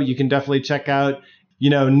mintbase.io. You can definitely check out,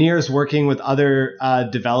 Near's working with other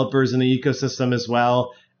developers in the ecosystem as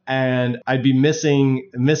well. And I'd be missing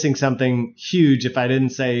something huge if I didn't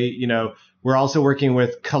say, we're also working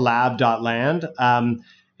with collab.land.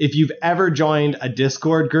 If you've ever joined a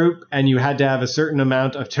Discord group and you had to have a certain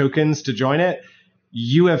amount of tokens to join it,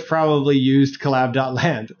 you have probably used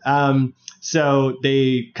collab.land. So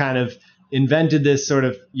they kind of invented this sort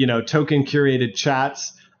of, token curated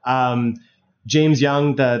chats. James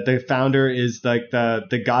Young, the founder, is like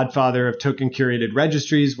the godfather of token curated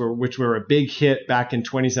registries, which were a big hit back in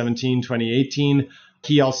 2017, 2018.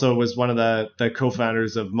 He also was one of the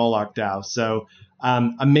co-founders of Moloch DAO. So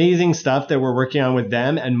amazing stuff that we're working on with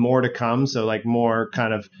them, and more to come. So like more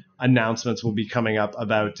kind of announcements will be coming up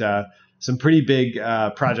about some pretty big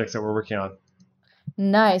projects that we're working on.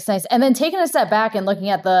 Nice. And then taking a step back and looking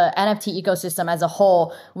at the NFT ecosystem as a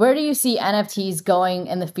whole, where do you see NFTs going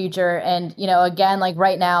in the future? And, again, like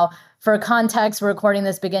right now, for context, we're recording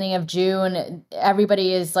this beginning of June.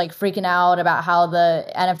 Everybody is like freaking out about how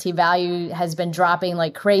the NFT value has been dropping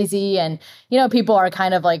like crazy. And, people are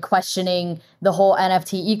kind of like questioning the whole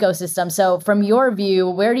NFT ecosystem. So from your view,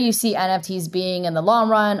 where do you see NFTs being in the long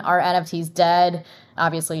run? Are NFTs dead?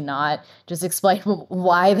 obviously not. Just explain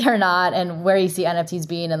why they're not and where you see NFTs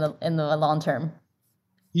being in the long term.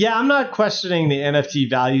 Yeah, I'm not questioning the NFT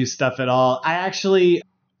value stuff at all.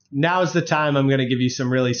 Now is the time I'm going to give you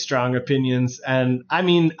some really strong opinions. And I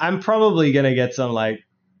mean, I'm probably going to get some like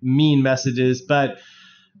mean messages, but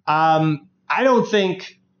I don't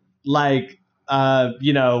think like,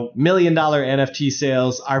 $1 million NFT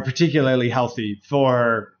sales are particularly healthy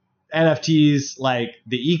for NFTs, like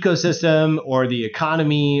the ecosystem or the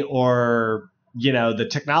economy or, the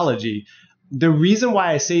technology. The reason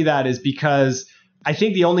why I say that is because I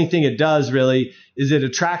think the only thing it does really is it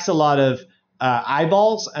attracts a lot of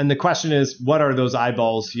eyeballs. And the question is, what are those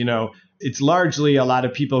eyeballs? It's largely a lot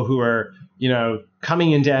of people who are,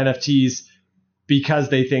 coming into NFTs because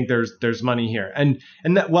they think there's money here. And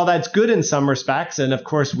while that's good in some respects, and of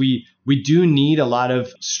course we do need a lot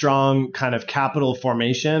of strong kind of capital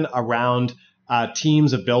formation around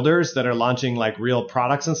teams of builders that are launching like real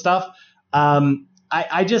products and stuff.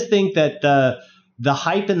 I just think that the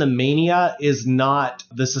hype and the mania is not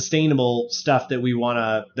the sustainable stuff that we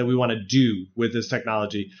want to do with this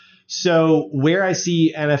technology. So where I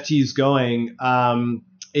see NFTs going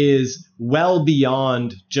is well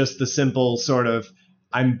beyond just the simple sort of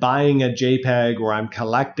I'm buying a JPEG or I'm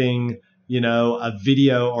collecting, a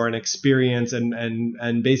video or an experience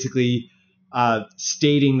and basically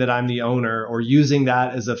stating that I'm the owner or using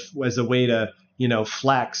that as a way to,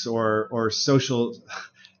 flex or social,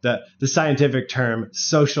 the scientific term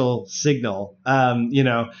social signal,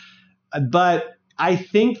 but I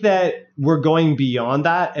think that we're going beyond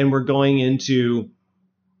that and we're going into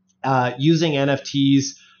using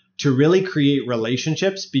NFTs to really create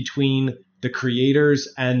relationships between the creators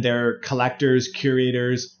and their collectors,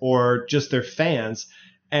 curators, or just their fans.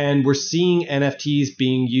 And we're seeing NFTs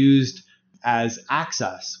being used as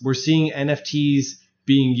access. We're seeing NFTs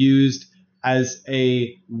being used as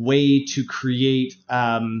a way to create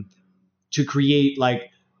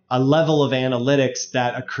like a level of analytics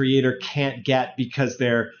that a creator can't get because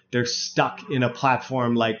they're stuck in a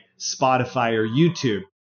platform like Spotify or YouTube.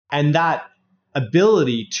 And that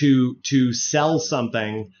ability to sell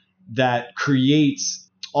something that creates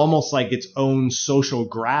almost like its own social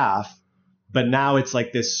graph, but now it's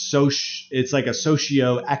like it's like a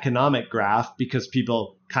socio-economic graph because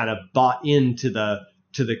people kind of bought into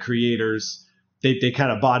the creators. They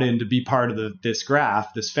kind of bought in to be part of this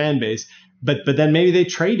graph, this fan base, but then maybe they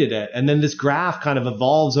traded it, and then this graph kind of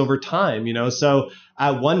evolves over time, So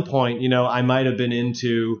at one point, I might have been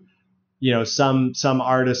into some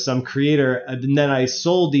artist, some creator, and then I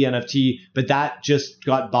sold the NFT, but that just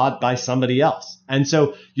got bought by somebody else. And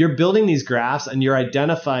so you're building these graphs and you're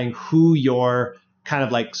identifying who your kind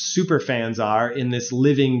of like super fans are in this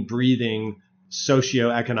living, breathing,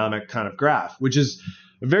 socioeconomic kind of graph, which is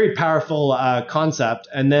a very powerful concept.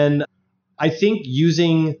 And then I think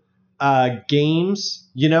using games,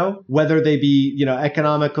 whether they be,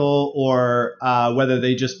 economical or whether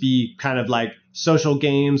they just be kind of like social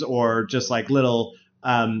games or just like little,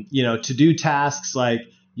 to-do tasks like,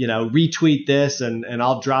 retweet this and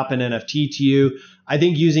I'll drop an NFT to you. I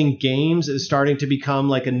think using games is starting to become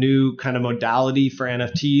like a new kind of modality for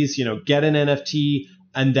NFTs, get an NFT.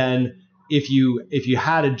 And then if you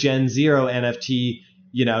had a Gen Zero NFT,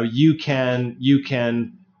 you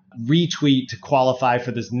can retweet to qualify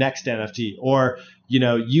for this next NFT, or,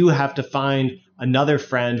 you have to find another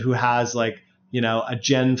friend who has like, a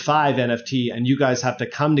Gen 5 NFT and you guys have to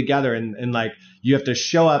come together and like, you have to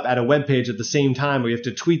show up at a web page at the same time, or you have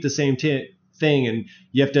to tweet the same thing and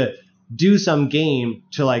you have to do some game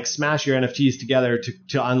to like smash your NFTs together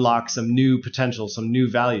to unlock some new potential, some new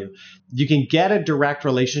value. You can get a direct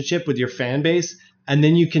relationship with your fan base, and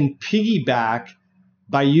then you can piggyback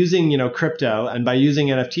by using, crypto and by using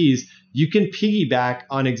NFTs, you can piggyback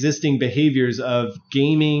on existing behaviors of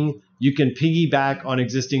gaming. You can piggyback on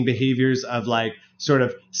existing behaviors of like sort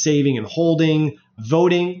of saving and holding,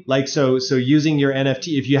 voting. Like, so using your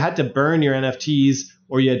NFT, if you had to burn your NFTs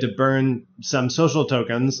or you had to burn some social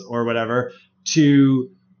tokens or whatever to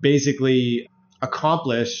basically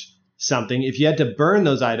accomplish something, if you had to burn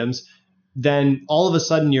those items, then all of a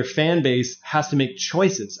sudden your fan base has to make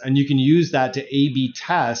choices, and you can use that to A/B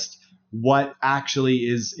test what actually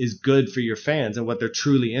is good for your fans and what they're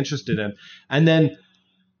truly interested in. And then,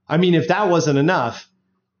 I mean, if that wasn't enough,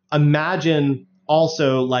 imagine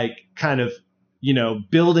also like kind of,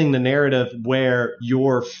 building the narrative where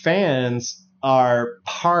your fans are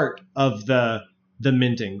part of the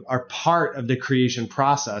minting, are part of the creation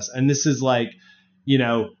process. And this is like,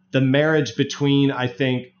 the marriage between, I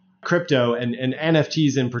think, crypto and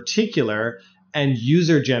NFTs in particular and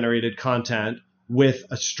user generated content, with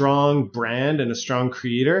a strong brand and a strong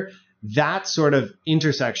creator, that sort of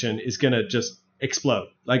intersection is going to just explode.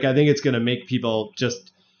 Like, I think it's going to make people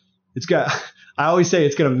just, I always say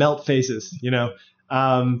it's going to melt faces,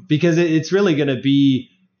 because it's really going to be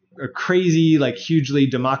a crazy, like hugely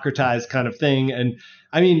democratized kind of thing. And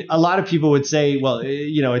I mean, a lot of people would say, well,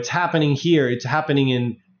 it's happening here. It's happening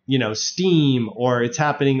in, Steam, or it's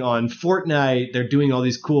happening on Fortnite. They're doing all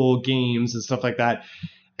these cool games and stuff like that.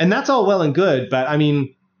 And that's all well and good. But I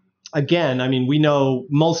mean, again, we know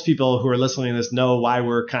most people who are listening to this know why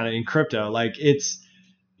we're kind of in crypto. Like, it's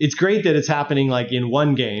great that it's happening like in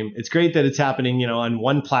one game. It's great that it's happening, on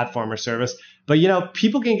one platform or service. But,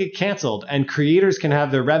 people can get canceled, and creators can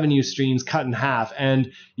have their revenue streams cut in half,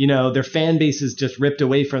 and, their fan base is just ripped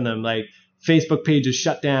away from them. Like, Facebook pages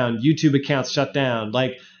shut down, YouTube accounts shut down.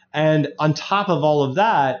 And on top of all of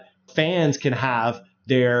that, fans can have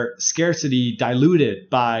their scarcity diluted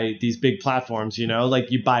by these big platforms.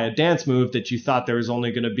 Like, you buy a dance move that you thought there was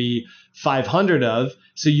only going to be 500 of.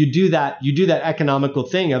 So you do that economical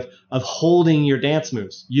thing of holding your dance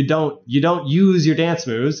moves. You don't use your dance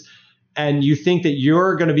moves, and you think that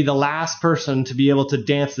you're going to be the last person to be able to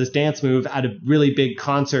dance this dance move at a really big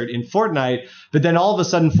concert in Fortnite. But then all of a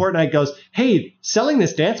sudden Fortnite goes, hey, selling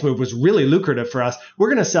this dance move was really lucrative for us. We're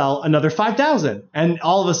going to sell another 5,000. And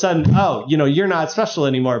all of a sudden, you're not special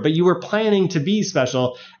anymore, but you were planning to be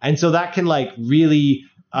special. And so that can like really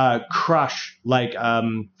crush like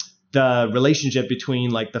the relationship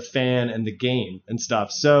between like the fan and the game and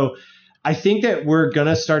stuff. So I think that we're going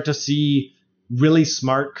to start to see really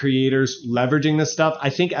smart creators leveraging this stuff. I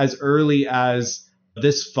think as early as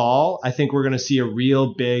this fall, I think we're going to see a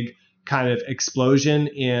real big kind of explosion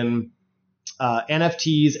in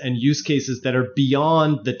NFTs and use cases that are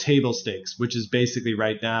beyond the table stakes, which is basically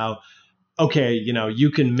right now, okay,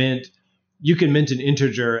 you can mint an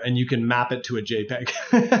integer and you can map it to a JPEG,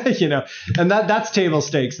 and that's table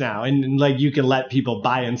stakes now. And like, you can let people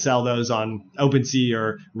buy and sell those on OpenSea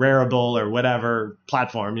or Rarible or whatever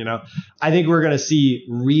platform, I think we're going to see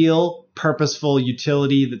real purposeful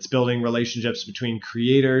utility that's building relationships between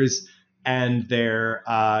creators and their,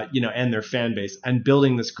 and their fan base, and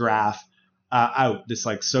building this graph out, this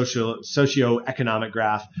like socio-economic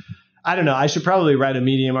graph. I don't know. I should probably write a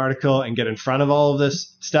Medium article and get in front of all of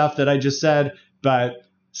this stuff that I just said, but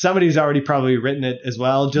somebody's already probably written it as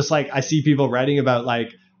well. Just like I see people writing about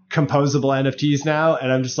like composable NFTs now,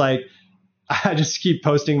 and I'm just like, I just keep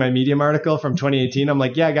posting my Medium article from 2018. I'm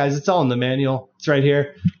like, yeah, guys, it's all in the manual. It's right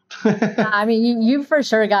here. You for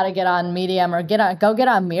sure got to get on Medium, or go get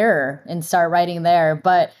on Mirror and start writing there.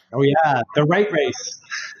 But oh yeah, the right race.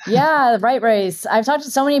 Yeah, the right race. I've talked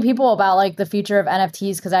to so many people about like the future of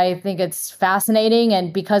NFTs because I think it's fascinating,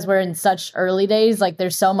 and because we're in such early days, like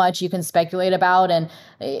there's so much you can speculate about, and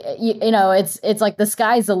it's like the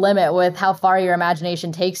sky's the limit with how far your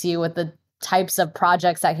imagination takes you with the types of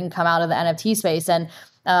projects that can come out of the NFT space. And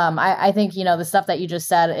I think the stuff that you just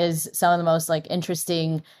said is some of the most like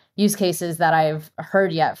interesting use cases that I've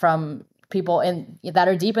heard yet from people that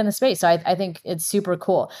are deep in the space. So I think it's super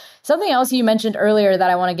cool. Something else you mentioned earlier that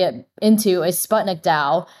I want to get into is Sputnik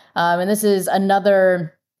DAO. And this is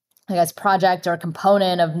another, I guess, project or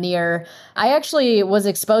component of Near. I actually was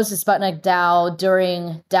exposed to Sputnik DAO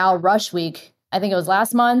during DAO Rush Week. I think it was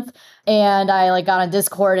last month. And I like got on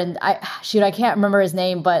Discord, and I can't remember his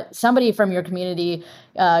name, but somebody from your community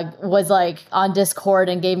was like on Discord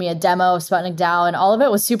and gave me a demo of Sputnik DAO, and all of it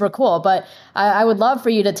was super cool. But I would love for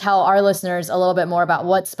you to tell our listeners a little bit more about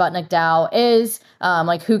what Sputnik DAO is,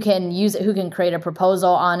 like who can use it, who can create a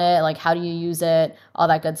proposal on it, like how do you use it, all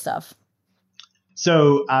that good stuff.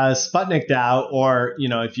 So Sputnik DAO, or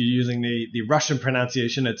if you're using the Russian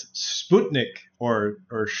pronunciation, it's Sputnik or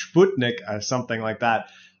Sputnik or something like that.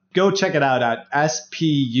 Go check it out at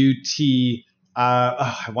SPUT.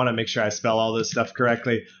 I want to make sure I spell all this stuff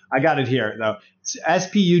correctly. I got it here though. It's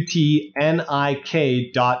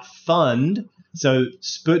SPUTNIK.fund. So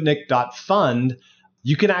Sputnik.fund.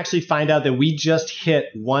 You can actually find out that we just hit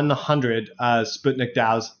 100 Sputnik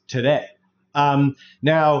DAOs today.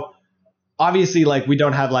 Now, obviously, like we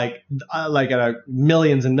don't have like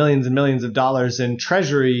millions and millions and millions of dollars in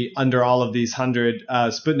treasury under all of these 100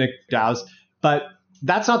 Sputnik DAOs, but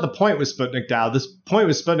that's not the point with Sputnik DAO. This point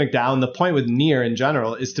with Sputnik DAO and the point with Near in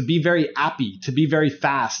general is to be very appy, to be very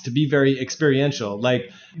fast, to be very experiential. Like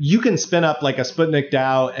you can spin up like a Sputnik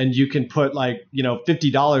DAO and you can put like,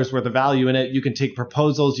 $50 worth of value in it. You can take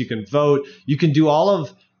proposals, you can vote, you can do all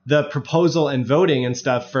of the proposal and voting and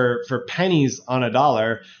stuff for pennies on a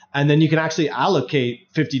dollar. And then you can actually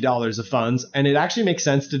allocate $50 of funds, and it actually makes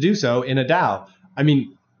sense to do so in a DAO. I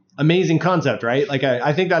mean, amazing concept, right? Like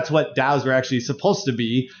I think that's what DAOs were actually supposed to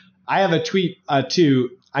be. I have a tweet too.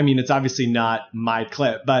 I mean, it's obviously not my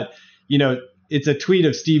clip, but it's a tweet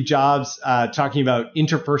of Steve Jobs talking about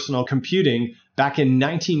interpersonal computing back in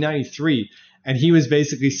 1993. And he was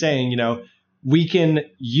basically saying, we can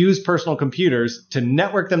use personal computers to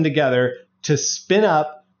network them together to spin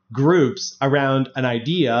up groups around an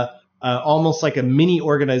idea, almost like a mini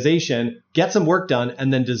organization, get some work done,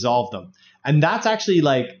 and then dissolve them. And that's actually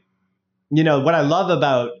like, what I love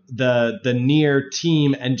about the Near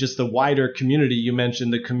team and just the wider community. You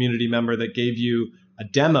mentioned the community member that gave you a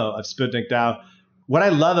demo of Sputnik DAO. What I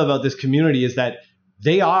love about this community is that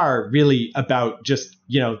they are really about just,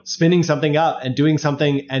 spinning something up and doing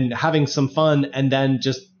something and having some fun, and then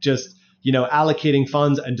just allocating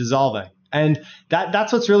funds and dissolving. And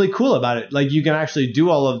that's what's really cool about it. Like, you can actually do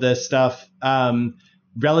all of this stuff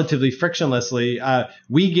relatively frictionlessly.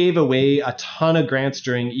 We gave away a ton of grants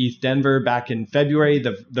during ETH Denver back in February,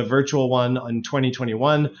 the virtual one in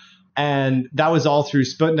 2021. And that was all through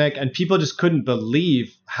Sputnik, and people just couldn't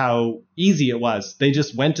believe how easy it was. They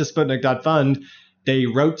just went to Sputnik.fund. They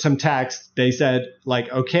wrote some text. They said,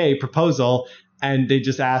 like, okay, proposal. And they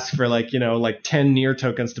just asked for like 10 Near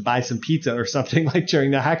tokens to buy some pizza or something like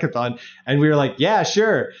during the hackathon. And we were like, yeah,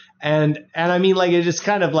 sure. And I mean, like, it just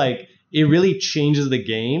kind of like, it really changes the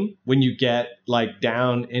game when you get like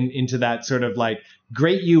down into that sort of like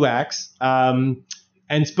great UX. And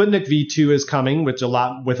Sputnik V2 is coming with a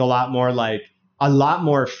lot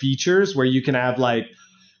more features where you can have like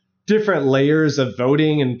different layers of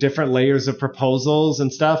voting and different layers of proposals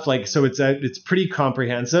and stuff. Like, so it's pretty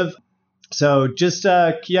comprehensive. So just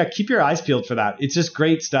keep your eyes peeled for that. It's just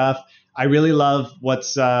great stuff. I really love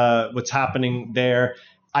what's happening there.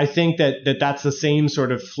 I think that's the same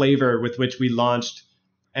sort of flavor with which we launched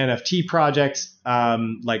NFT projects.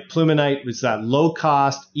 Like Pluminite was low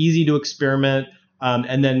cost, easy to experiment.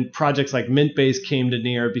 And then projects like Mintbase came to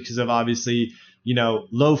Near because of obviously,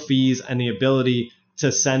 low fees and the ability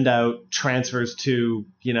to send out transfers to,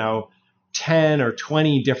 10 or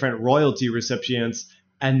 20 different royalty recipients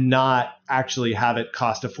and not actually have it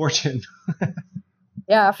cost a fortune.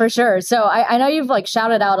 Yeah, for sure. So I know you've like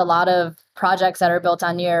shouted out a lot of projects that are built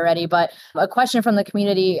on Near already, but a question from the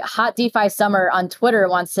community, Hot DeFi Summer on Twitter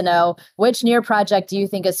wants to know, which Near project do you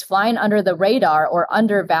think is flying under the radar or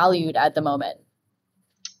undervalued at the moment?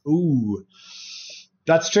 Ooh,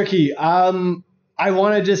 that's tricky. I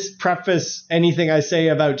want to just preface anything I say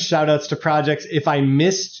about shout outs to projects. If I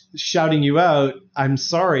missed shouting you out, I'm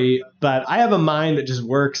sorry, but I have a mind that just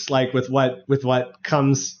works like with what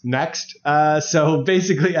comes next. So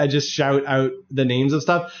basically I just shout out the names of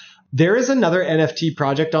stuff. There is another NFT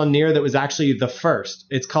project on Near that was actually the first.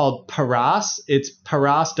 It's called Paras. It's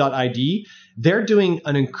paras.id. They're doing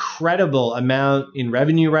an incredible amount in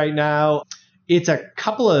revenue right now. It's a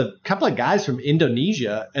couple of guys from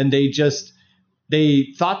Indonesia, and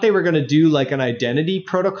they thought they were going to do like an identity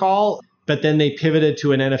protocol, but then they pivoted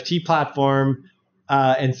to an NFT platform,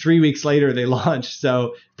 and 3 weeks later they launched.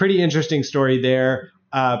 So pretty interesting story there.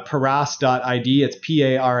 Paras.id, it's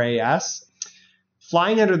PARAS.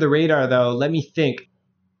 Flying under the radar though, let me think.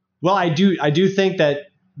 Well, I do think that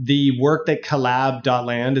the work that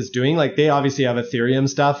collab.land is doing, like they obviously have Ethereum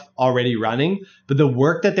stuff already running, but the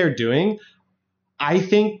work that they're doing, I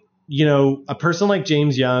think, a person like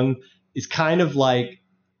James Young is kind of like,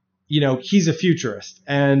 he's a futurist,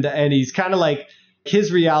 and he's kind of like,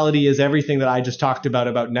 his reality is everything that I just talked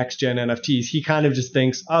about next gen NFTs. He kind of just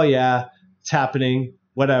thinks, oh yeah, it's happening,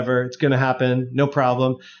 whatever, it's going to happen, no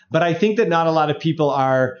problem. But I think that not a lot of people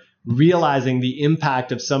are realizing the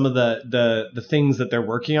impact of some of the things that they're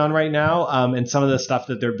working on right now, and some of the stuff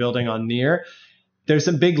that they're building on Near. There's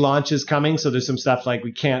some big launches coming, so there's some stuff like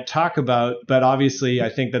we can't talk about, but obviously I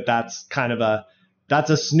think that's kind of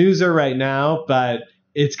that's a snoozer right now, but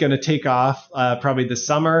it's going to take off probably this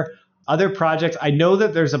summer. Other projects, I know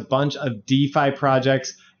that there's a bunch of DeFi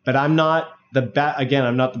projects, but I'm not the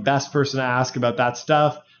best person to ask about that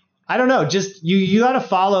stuff. I don't know. Just you got to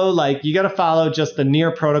follow just the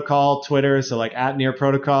Near Protocol Twitter, so like at Near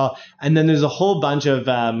Protocol, and then there's a whole bunch of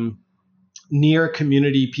Near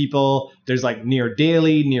community people. There's like Near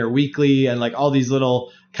Daily, Near Weekly, and like all these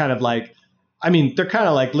little kind of like, I mean, they're kind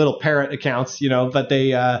of like little parrot accounts, but they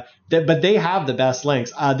have the best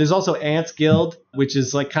links. There's also Ants Guild, which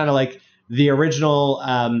is like kind of like the original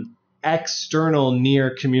external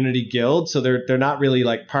Near community guild. So they're not really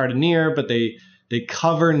like part of Near, but they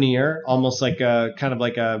cover Near almost like a kind of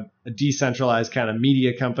like a decentralized kind of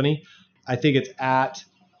media company. I think it's at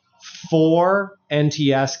 4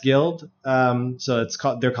 NTS Guild. So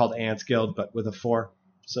they're called Ants Guild, but with a 4.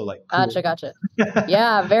 So like, cool. Gotcha.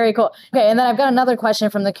 Yeah, very cool. Okay, and then I've got another question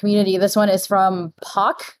from the community. This one is from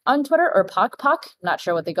Pock on Twitter, or Pock. Not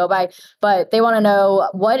sure what they go by, but they want to know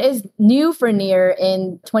what is new for Near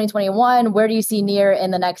in 2021. Where do you see Near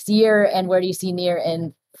in the next year, and where do you see Near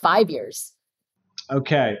in 5 years?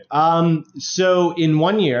 Okay. So in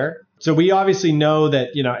 1 year, so we obviously know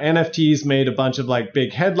that, NFTs made a bunch of like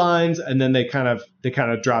big headlines, and then they kind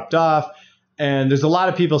of dropped off. And there's a lot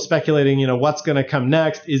of people speculating, what's going to come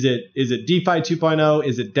next. Is it DeFi 2.0?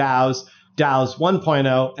 Is it DAOs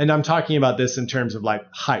 1.0? And I'm talking about this in terms of like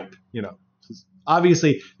hype,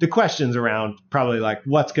 Obviously, the question's around probably like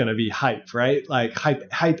what's going to be hype, right? Like hype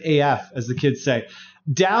AF, as the kids say.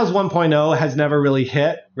 DAOs 1.0 has never really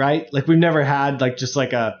hit, right? Like we've never had like just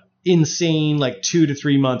like a insane like 2 to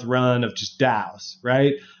 3 month run of just DAOs,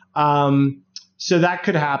 right? So that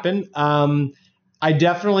could happen. I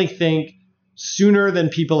definitely think sooner than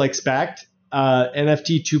people expect,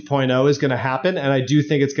 NFT 2.0 is going to happen, and I do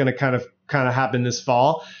think it's going to kind of happen this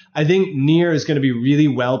fall. I think Near is going to be really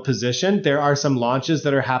well positioned. There are some launches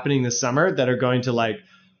that are happening this summer that are going to like,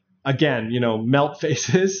 again, melt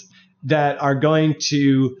faces that are going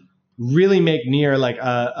to really make Near like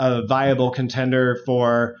a viable contender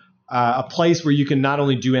for a place where you can not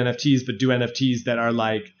only do NFTs, but do NFTs that are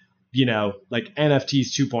like, like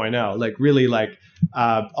NFTs 2.0, like really like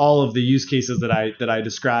all of the use cases that I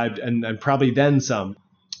described, and probably then some.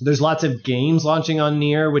 There's lots of games launching on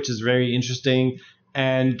Near, which is very interesting,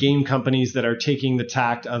 and game companies that are taking the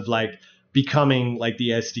tact of like becoming like the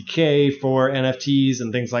SDK for NFTs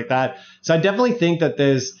and things like that. So I definitely think that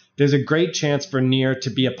there's a great chance for Near to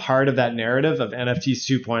be a part of that narrative of NFTs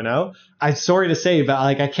 2.0. I'm sorry to say, but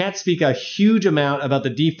like I can't speak a huge amount about the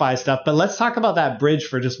DeFi stuff, but let's talk about that bridge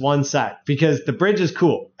for just one sec, because the bridge is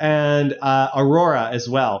cool, and Aurora as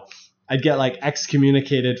well. I'd get like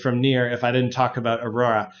excommunicated from Near if I didn't talk about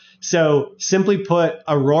Aurora. So simply put,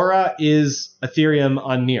 Aurora is Ethereum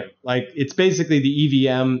on Near. Like it's basically the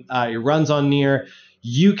EVM. It runs on Near.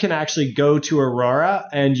 You can actually go to Aurora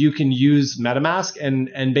and you can use MetaMask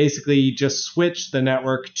and basically just switch the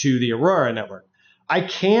network to the Aurora network. I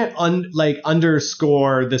can't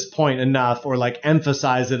underscore this point enough, or like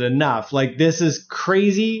emphasize it enough. Like this is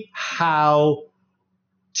crazy how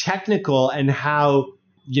technical and how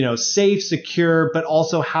safe, secure, but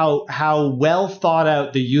also how well thought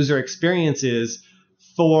out the user experience is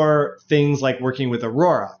for things like working with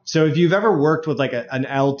Aurora. So if you've ever worked with like an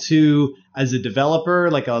L2 as a developer,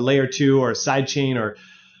 like a layer 2 or a sidechain or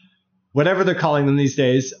whatever they're calling them these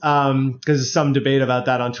days, because there's some debate about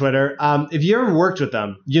that on Twitter. If you ever worked with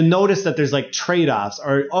them, you notice that there's like trade-offs,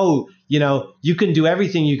 or you can do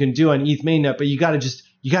everything you can do on ETH mainnet, but you gotta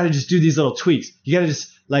just do these little tweaks. You gotta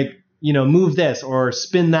just like move this or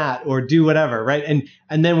spin that or do whatever, right?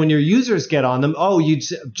 And then when your users get on them, you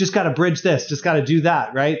just got to bridge this, just got to do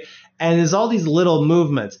that, right? And there's all these little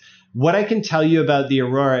movements. What I can tell you about the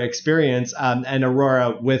Aurora experience and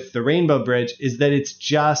Aurora with the Rainbow Bridge is that it's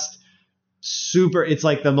just super. It's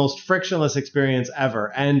like the most frictionless experience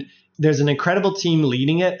ever. And there's an incredible team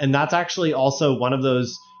leading it, and that's actually also one of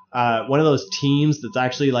those teams that's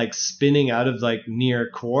actually like spinning out of like Near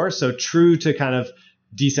core. So true to kind of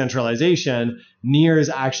decentralization, Near is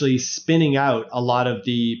actually spinning out a lot of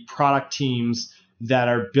the product teams that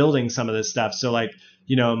are building some of this stuff. So like,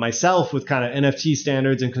 myself with kind of NFT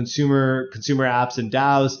standards and consumer apps and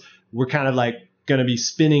DAOs, we're kind of like going to be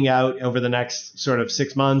spinning out over the next sort of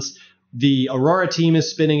 6 months. The Aurora team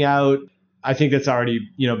is spinning out. I think that's already,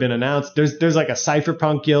 been announced. There's like a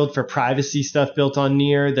cypherpunk guild for privacy stuff built on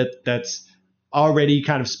Near that's already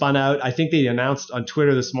kind of spun out. I think they announced on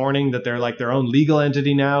Twitter this morning that they're like their own legal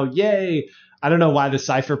entity now. Yay. I don't know why the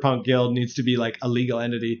Cypherpunk Guild needs to be like a legal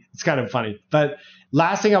entity. It's kind of funny. But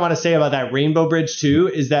last thing I want to say about that Rainbow Bridge too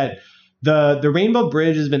is that the Rainbow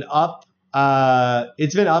Bridge has been up.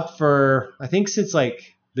 It's been up for, I think, since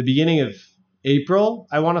like the beginning of April,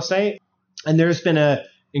 I want to say. And there's been an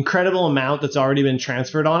incredible amount that's already been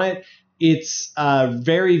transferred on it. It's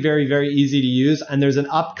very, very, very easy to use. And there's an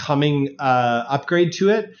upcoming upgrade to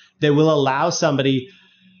it that will allow somebody,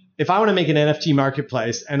 if I want to make an NFT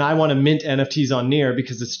marketplace and I want to mint NFTs on Near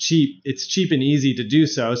because it's cheap and easy to do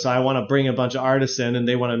so. So I want to bring a bunch of artists in and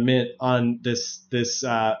they want to mint on this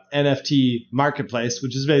NFT marketplace,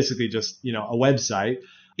 which is basically just, a website.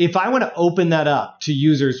 If I want to open that up to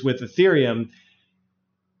users with Ethereum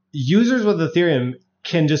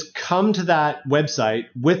can just come to that website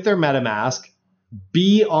with their MetaMask,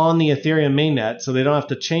 be on the Ethereum mainnet so they don't have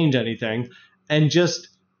to change anything, and just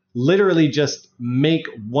literally just make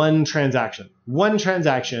one transaction,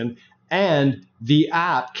 and the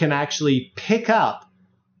app can actually pick up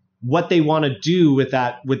what they want to do with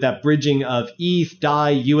that bridging of ETH,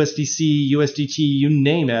 DAI, USDC, USDT, you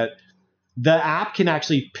name it, the app can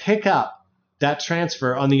actually pick up that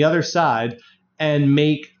transfer on the other side and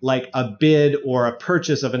make like a bid or a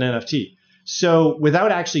purchase of an NFT. So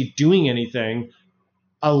without actually doing anything,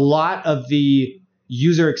 a lot of the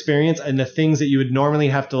user experience and the things that you would normally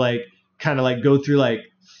have to like kind of like go through like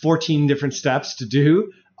 14 different steps to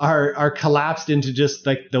do are collapsed into just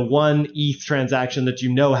like the one ETH transaction that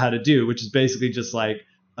you know how to do, which is basically just like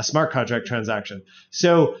a smart contract transaction.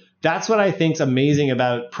 So that's what I think is amazing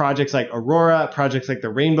about projects like Aurora, projects like the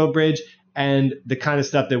Rainbow Bridge, and the kind of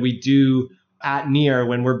stuff that we do at Near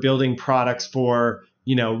when we're building products for,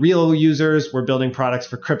 real users. We're building products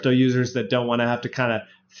for crypto users that don't want to have to kind of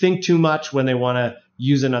think too much when they want to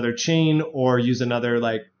use another chain or use another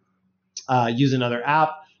app.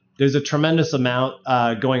 There's a tremendous amount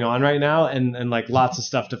going on right now and like lots of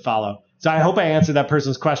stuff to follow. So I hope I answered that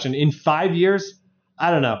person's question. In 5 years,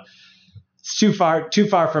 I don't know. It's too far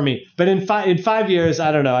for me. But in 5 years,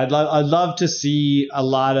 I don't know. I'd love to see a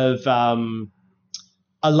lot of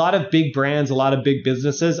big brands, a lot of big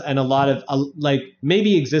businesses, and a lot of like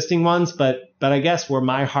maybe existing ones. But I guess where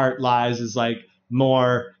my heart lies is like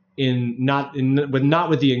more not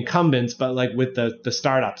with the incumbents, but like with the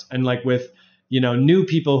startups and like with new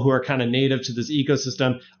people who are kind of native to this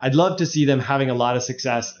ecosystem. I'd love to see them having a lot of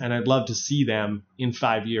success, and I'd love to see them in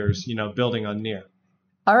 5 years, building on Near.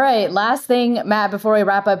 All right. Last thing, Matt, before we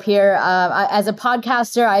wrap up here, as a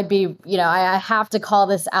podcaster, I'd be, I have to call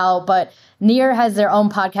this out, but Near has their own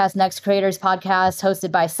podcast, Next Creators Podcast,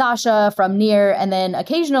 hosted by Sasha from Near. And then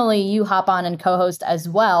occasionally you hop on and co-host as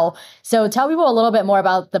well. So tell people a little bit more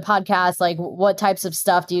about the podcast. Like what types of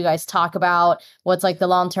stuff do you guys talk about? What's like the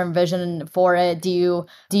long-term vision for it? Do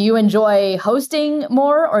you enjoy hosting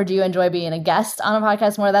more, or do you enjoy being a guest on a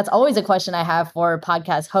podcast more? That's always a question I have for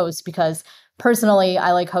podcast hosts, because personally,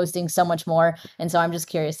 I like hosting so much more. And so I'm just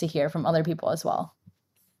curious to hear from other people as well.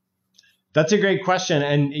 That's a great question.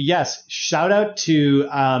 And yes, shout out to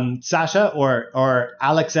Sasha or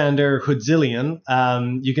Alexander Hudzilian.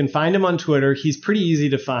 You can find him on Twitter. He's pretty easy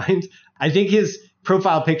to find. I think his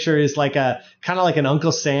profile picture is like a kind of like an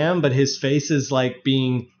Uncle Sam, but his face is kind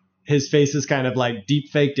of like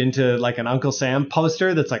deep faked into like an Uncle Sam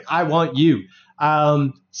poster that's like, I want you.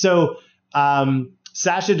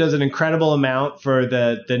 Sasha does an incredible amount for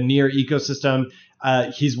the Near ecosystem.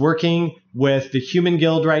 He's working with the Human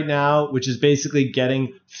Guild right now, which is basically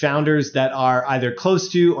getting founders that are either close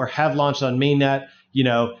to or have launched on mainnet,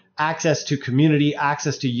 access to community,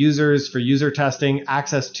 access to users for user testing,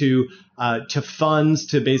 access to funds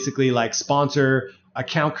to basically like sponsor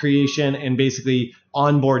account creation and basically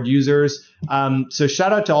onboard users. So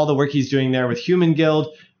shout out to all the work he's doing there with Human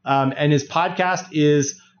Guild. And his podcast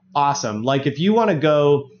is awesome. Like if you want to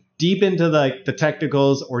go deep into the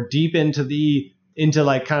technicals or deep into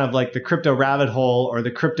like kind of like the crypto rabbit hole or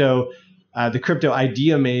the crypto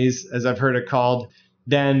idea maze, as I've heard it called,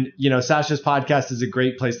 then Sasha's podcast is a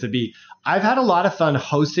great place to be. I've had a lot of fun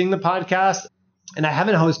hosting the podcast, and I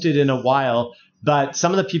haven't hosted in a while, but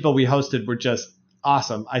some of the people we hosted were just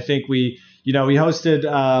awesome. I think we hosted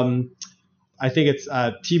I think it's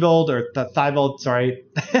Thibault or Thibault, sorry,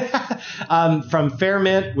 from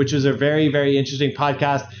Fairmint, which was a very, very interesting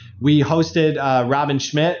podcast. We hosted Robin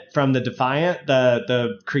Schmidt from The Defiant,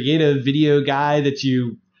 the creative video guy that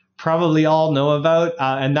you probably all know about.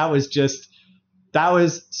 And that was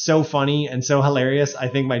so funny and so hilarious. I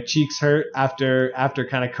think my cheeks hurt after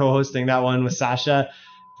kind of co-hosting that one with Sasha.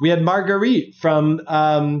 We had Marguerite from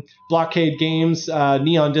Blockade Games,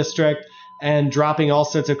 Neon District, and dropping all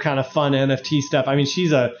sorts of kind of fun NFT stuff. I mean,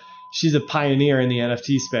 she's a pioneer in the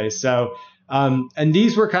NFT space. So, and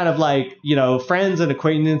these were kind of like, friends and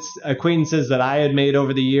acquaintances that I had made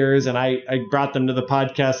over the years. And I brought them to the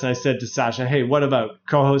podcast, and I said to Sasha, hey, what about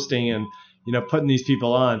co-hosting and, putting these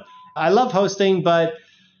people on? I love hosting, but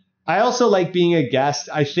I also like being a guest.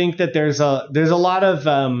 I think that there's a lot of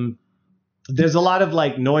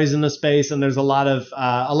like noise in the space, and there's a lot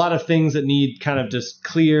of things that need kind of just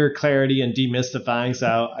clarity and demystifying. So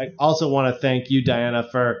I also want to thank you, Diana,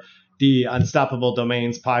 for the Unstoppable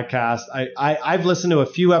Domains podcast. I've listened to a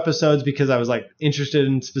few episodes because I was like interested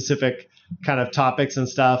in specific kind of topics and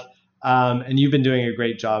stuff. And you've been doing a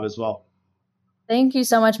great job as well. Thank you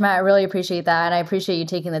so much, Matt. I really appreciate that. And I appreciate you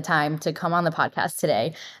taking the time to come on the podcast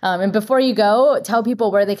today. And before you go, tell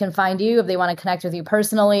people where they can find you if they want to connect with you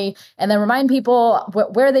personally. And then remind people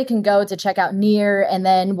where they can go to check out Near. And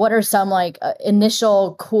then what are some like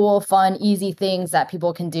initial cool, fun, easy things that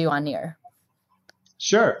people can do on Near?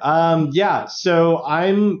 Sure. So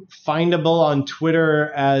I'm findable on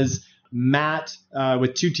Twitter as Matt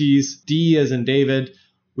with 2 T's, D as in David,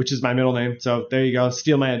 which is my middle name. So there you go.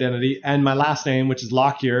 Steal my identity. And my last name, which is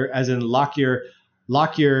Lockyer, as in lock your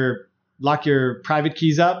private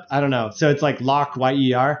keys up. I don't know. So it's like lock,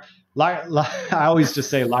 Y-E-R. I always just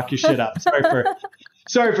say lock your shit up.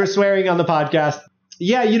 Sorry for swearing on the podcast.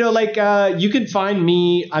 Yeah, you can find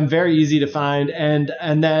me. I'm very easy to find.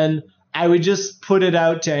 And then I would just put it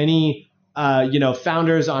out to any,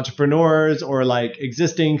 founders, entrepreneurs, or like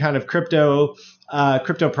existing kind of crypto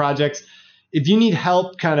projects. If you need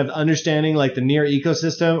help kind of understanding like the Near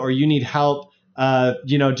ecosystem, or you need help,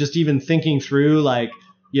 just even thinking through like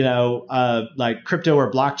crypto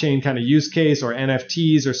or blockchain kind of use case, or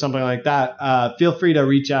NFTs or something like that, feel free to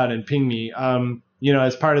reach out and ping me.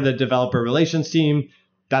 As part of the developer relations team,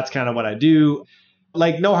 that's kind of what I do.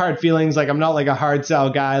 Like, no hard feelings. Like, I'm not like a hard sell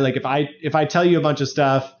guy. Like, if I tell you a bunch of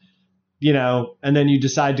stuff, and then you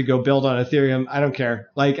decide to go build on Ethereum, I don't care.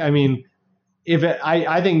 Like, I mean,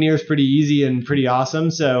 I think Near is pretty easy and pretty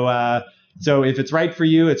awesome. So if it's right for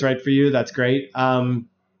you, it's right for you. That's great. And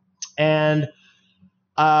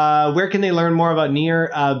where can they learn more about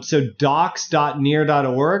Near? So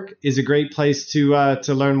docs.near.org is a great place to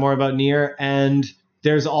learn more about Near. And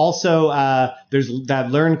there's also there's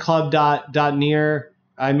that learnclub.near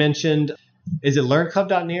I mentioned. Is it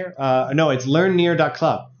learnclub.near? No, it's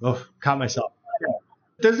learnnear.club. Oh, caught myself.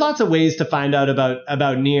 There's lots of ways to find out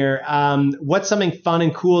about Near. What's something fun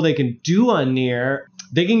and cool they can do on Near?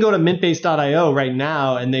 They can go to mintbase.io right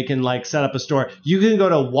now and they can like set up a store. You can go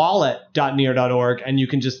to wallet.near.org and you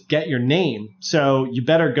can just get your name. So you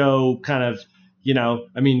better go kind of,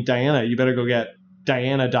 Diana, you better go get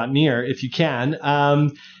diana.near if you can.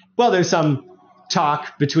 There's some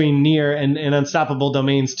talk between Near and Unstoppable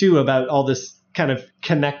Domains too about all this kind of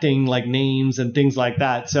connecting like names and things like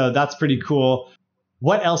that. So that's pretty cool.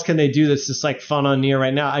 What else can they do that's just like fun on Near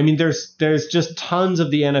right now? I mean, there's just tons of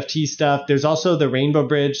the NFT stuff. There's also the Rainbow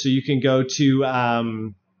Bridge. So you can go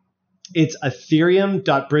to, it's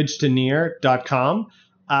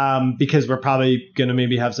ethereum.bridgetonear.com, because we're probably going to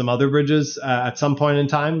maybe have some other bridges at some point in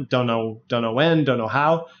time. Don't know when, don't know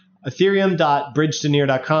how.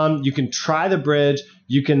 Ethereum.bridgetonear.com. You can try the bridge.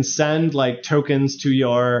 You can send like tokens to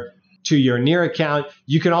your Near account.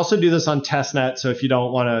 You can also do this on testnet. So if you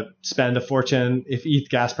don't want to spend a fortune, if ETH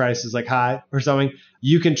gas price is like high or something,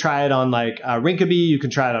 you can try it on like Rinkeby. You can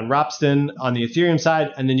try it on Ropsten on the Ethereum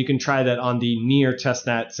side, and then you can try that on the Near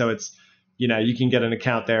testnet. So it's, you can get an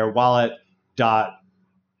account there,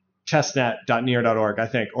 wallet.testnet.near.org, I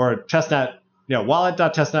think, or testnet,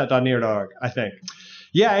 wallet.testnet.near.org, I think.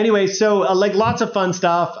 Yeah. Anyway, so like lots of fun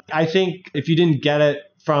stuff. I think if you didn't get it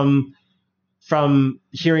from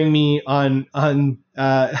hearing me on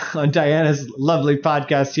Diana's lovely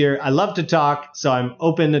podcast here, I love to talk, so I'm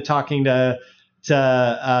open to talking to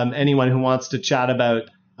anyone who wants to chat about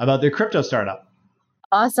their crypto startup.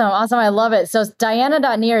 Awesome. I love it. So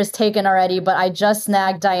Diana.near is taken already, but I just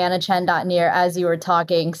snagged DianaChen.near as you were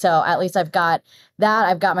talking. So at least I've got that.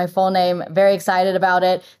 I've got my full name. Very excited about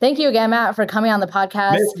it. Thank you again, Matt, for coming on the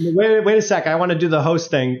podcast. Wait a sec. I want to do the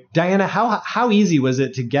host thing. Diana, how easy was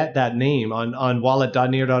it to get that name on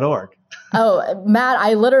wallet.near.org? Oh, Matt,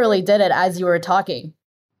 I literally did it as you were talking.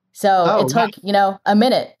 So it took, a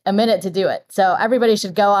minute to do it. So everybody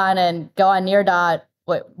should go on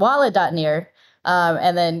wallet.near.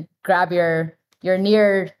 And then grab your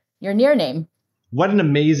Near name. What an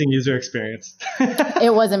amazing user experience.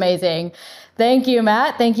 It was amazing. Thank you,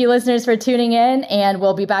 Matt. Thank you, listeners, for tuning in. And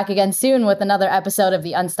we'll be back again soon with another episode of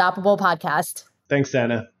the Unstoppable Podcast. Thanks,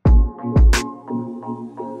 Anna.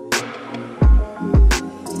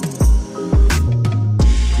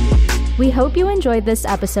 We hope you enjoyed this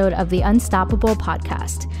episode of the Unstoppable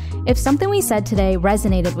Podcast. If something we said today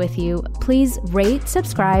resonated with you, please rate,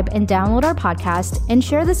 subscribe, and download our podcast and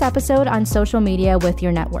share this episode on social media with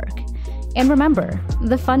your network. And remember,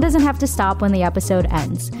 the fun doesn't have to stop when the episode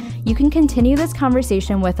ends. You can continue this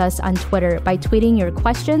conversation with us on Twitter by tweeting your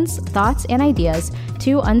questions, thoughts, and ideas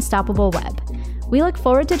to Unstoppable Web. We look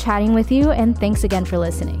forward to chatting with you, and thanks again for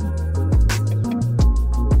listening.